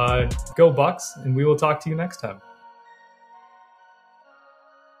 Go Bucks, and we will talk to you next time.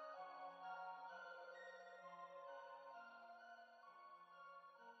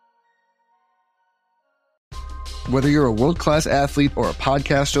 Whether you're a world-class athlete or a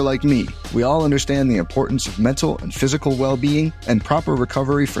podcaster like me, we all understand the importance of mental and physical well-being and proper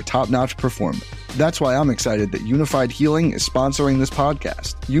recovery for top-notch performance. That's why I'm excited that Unified Healing is sponsoring this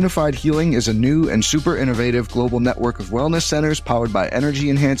podcast. Unified Healing is a new and super innovative global network of wellness centers powered by Energy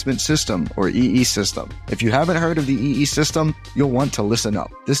Enhancement System, or EE System. If you haven't heard of the EE System, you'll want to listen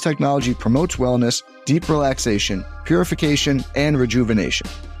up. This technology promotes wellness, deep relaxation, purification, and rejuvenation.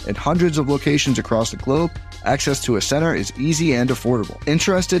 In hundreds of locations across the globe, access to a center is easy and affordable.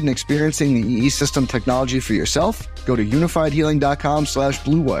 Interested in experiencing the EE System technology for yourself? Go to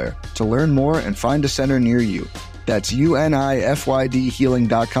unifydhealing.com/bluewire to learn more and find a center near you. That's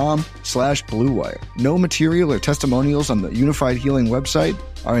unifydhealing.com/bluewire. No material or testimonials on the Unified Healing website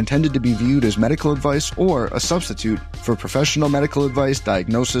are intended to be viewed as medical advice or a substitute for professional medical advice,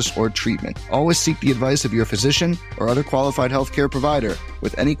 diagnosis, or treatment. Always seek the advice of your physician or other qualified healthcare provider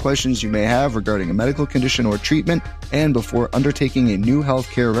with any questions you may have regarding a medical condition or treatment and before undertaking a new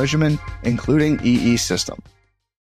healthcare regimen, including EE System.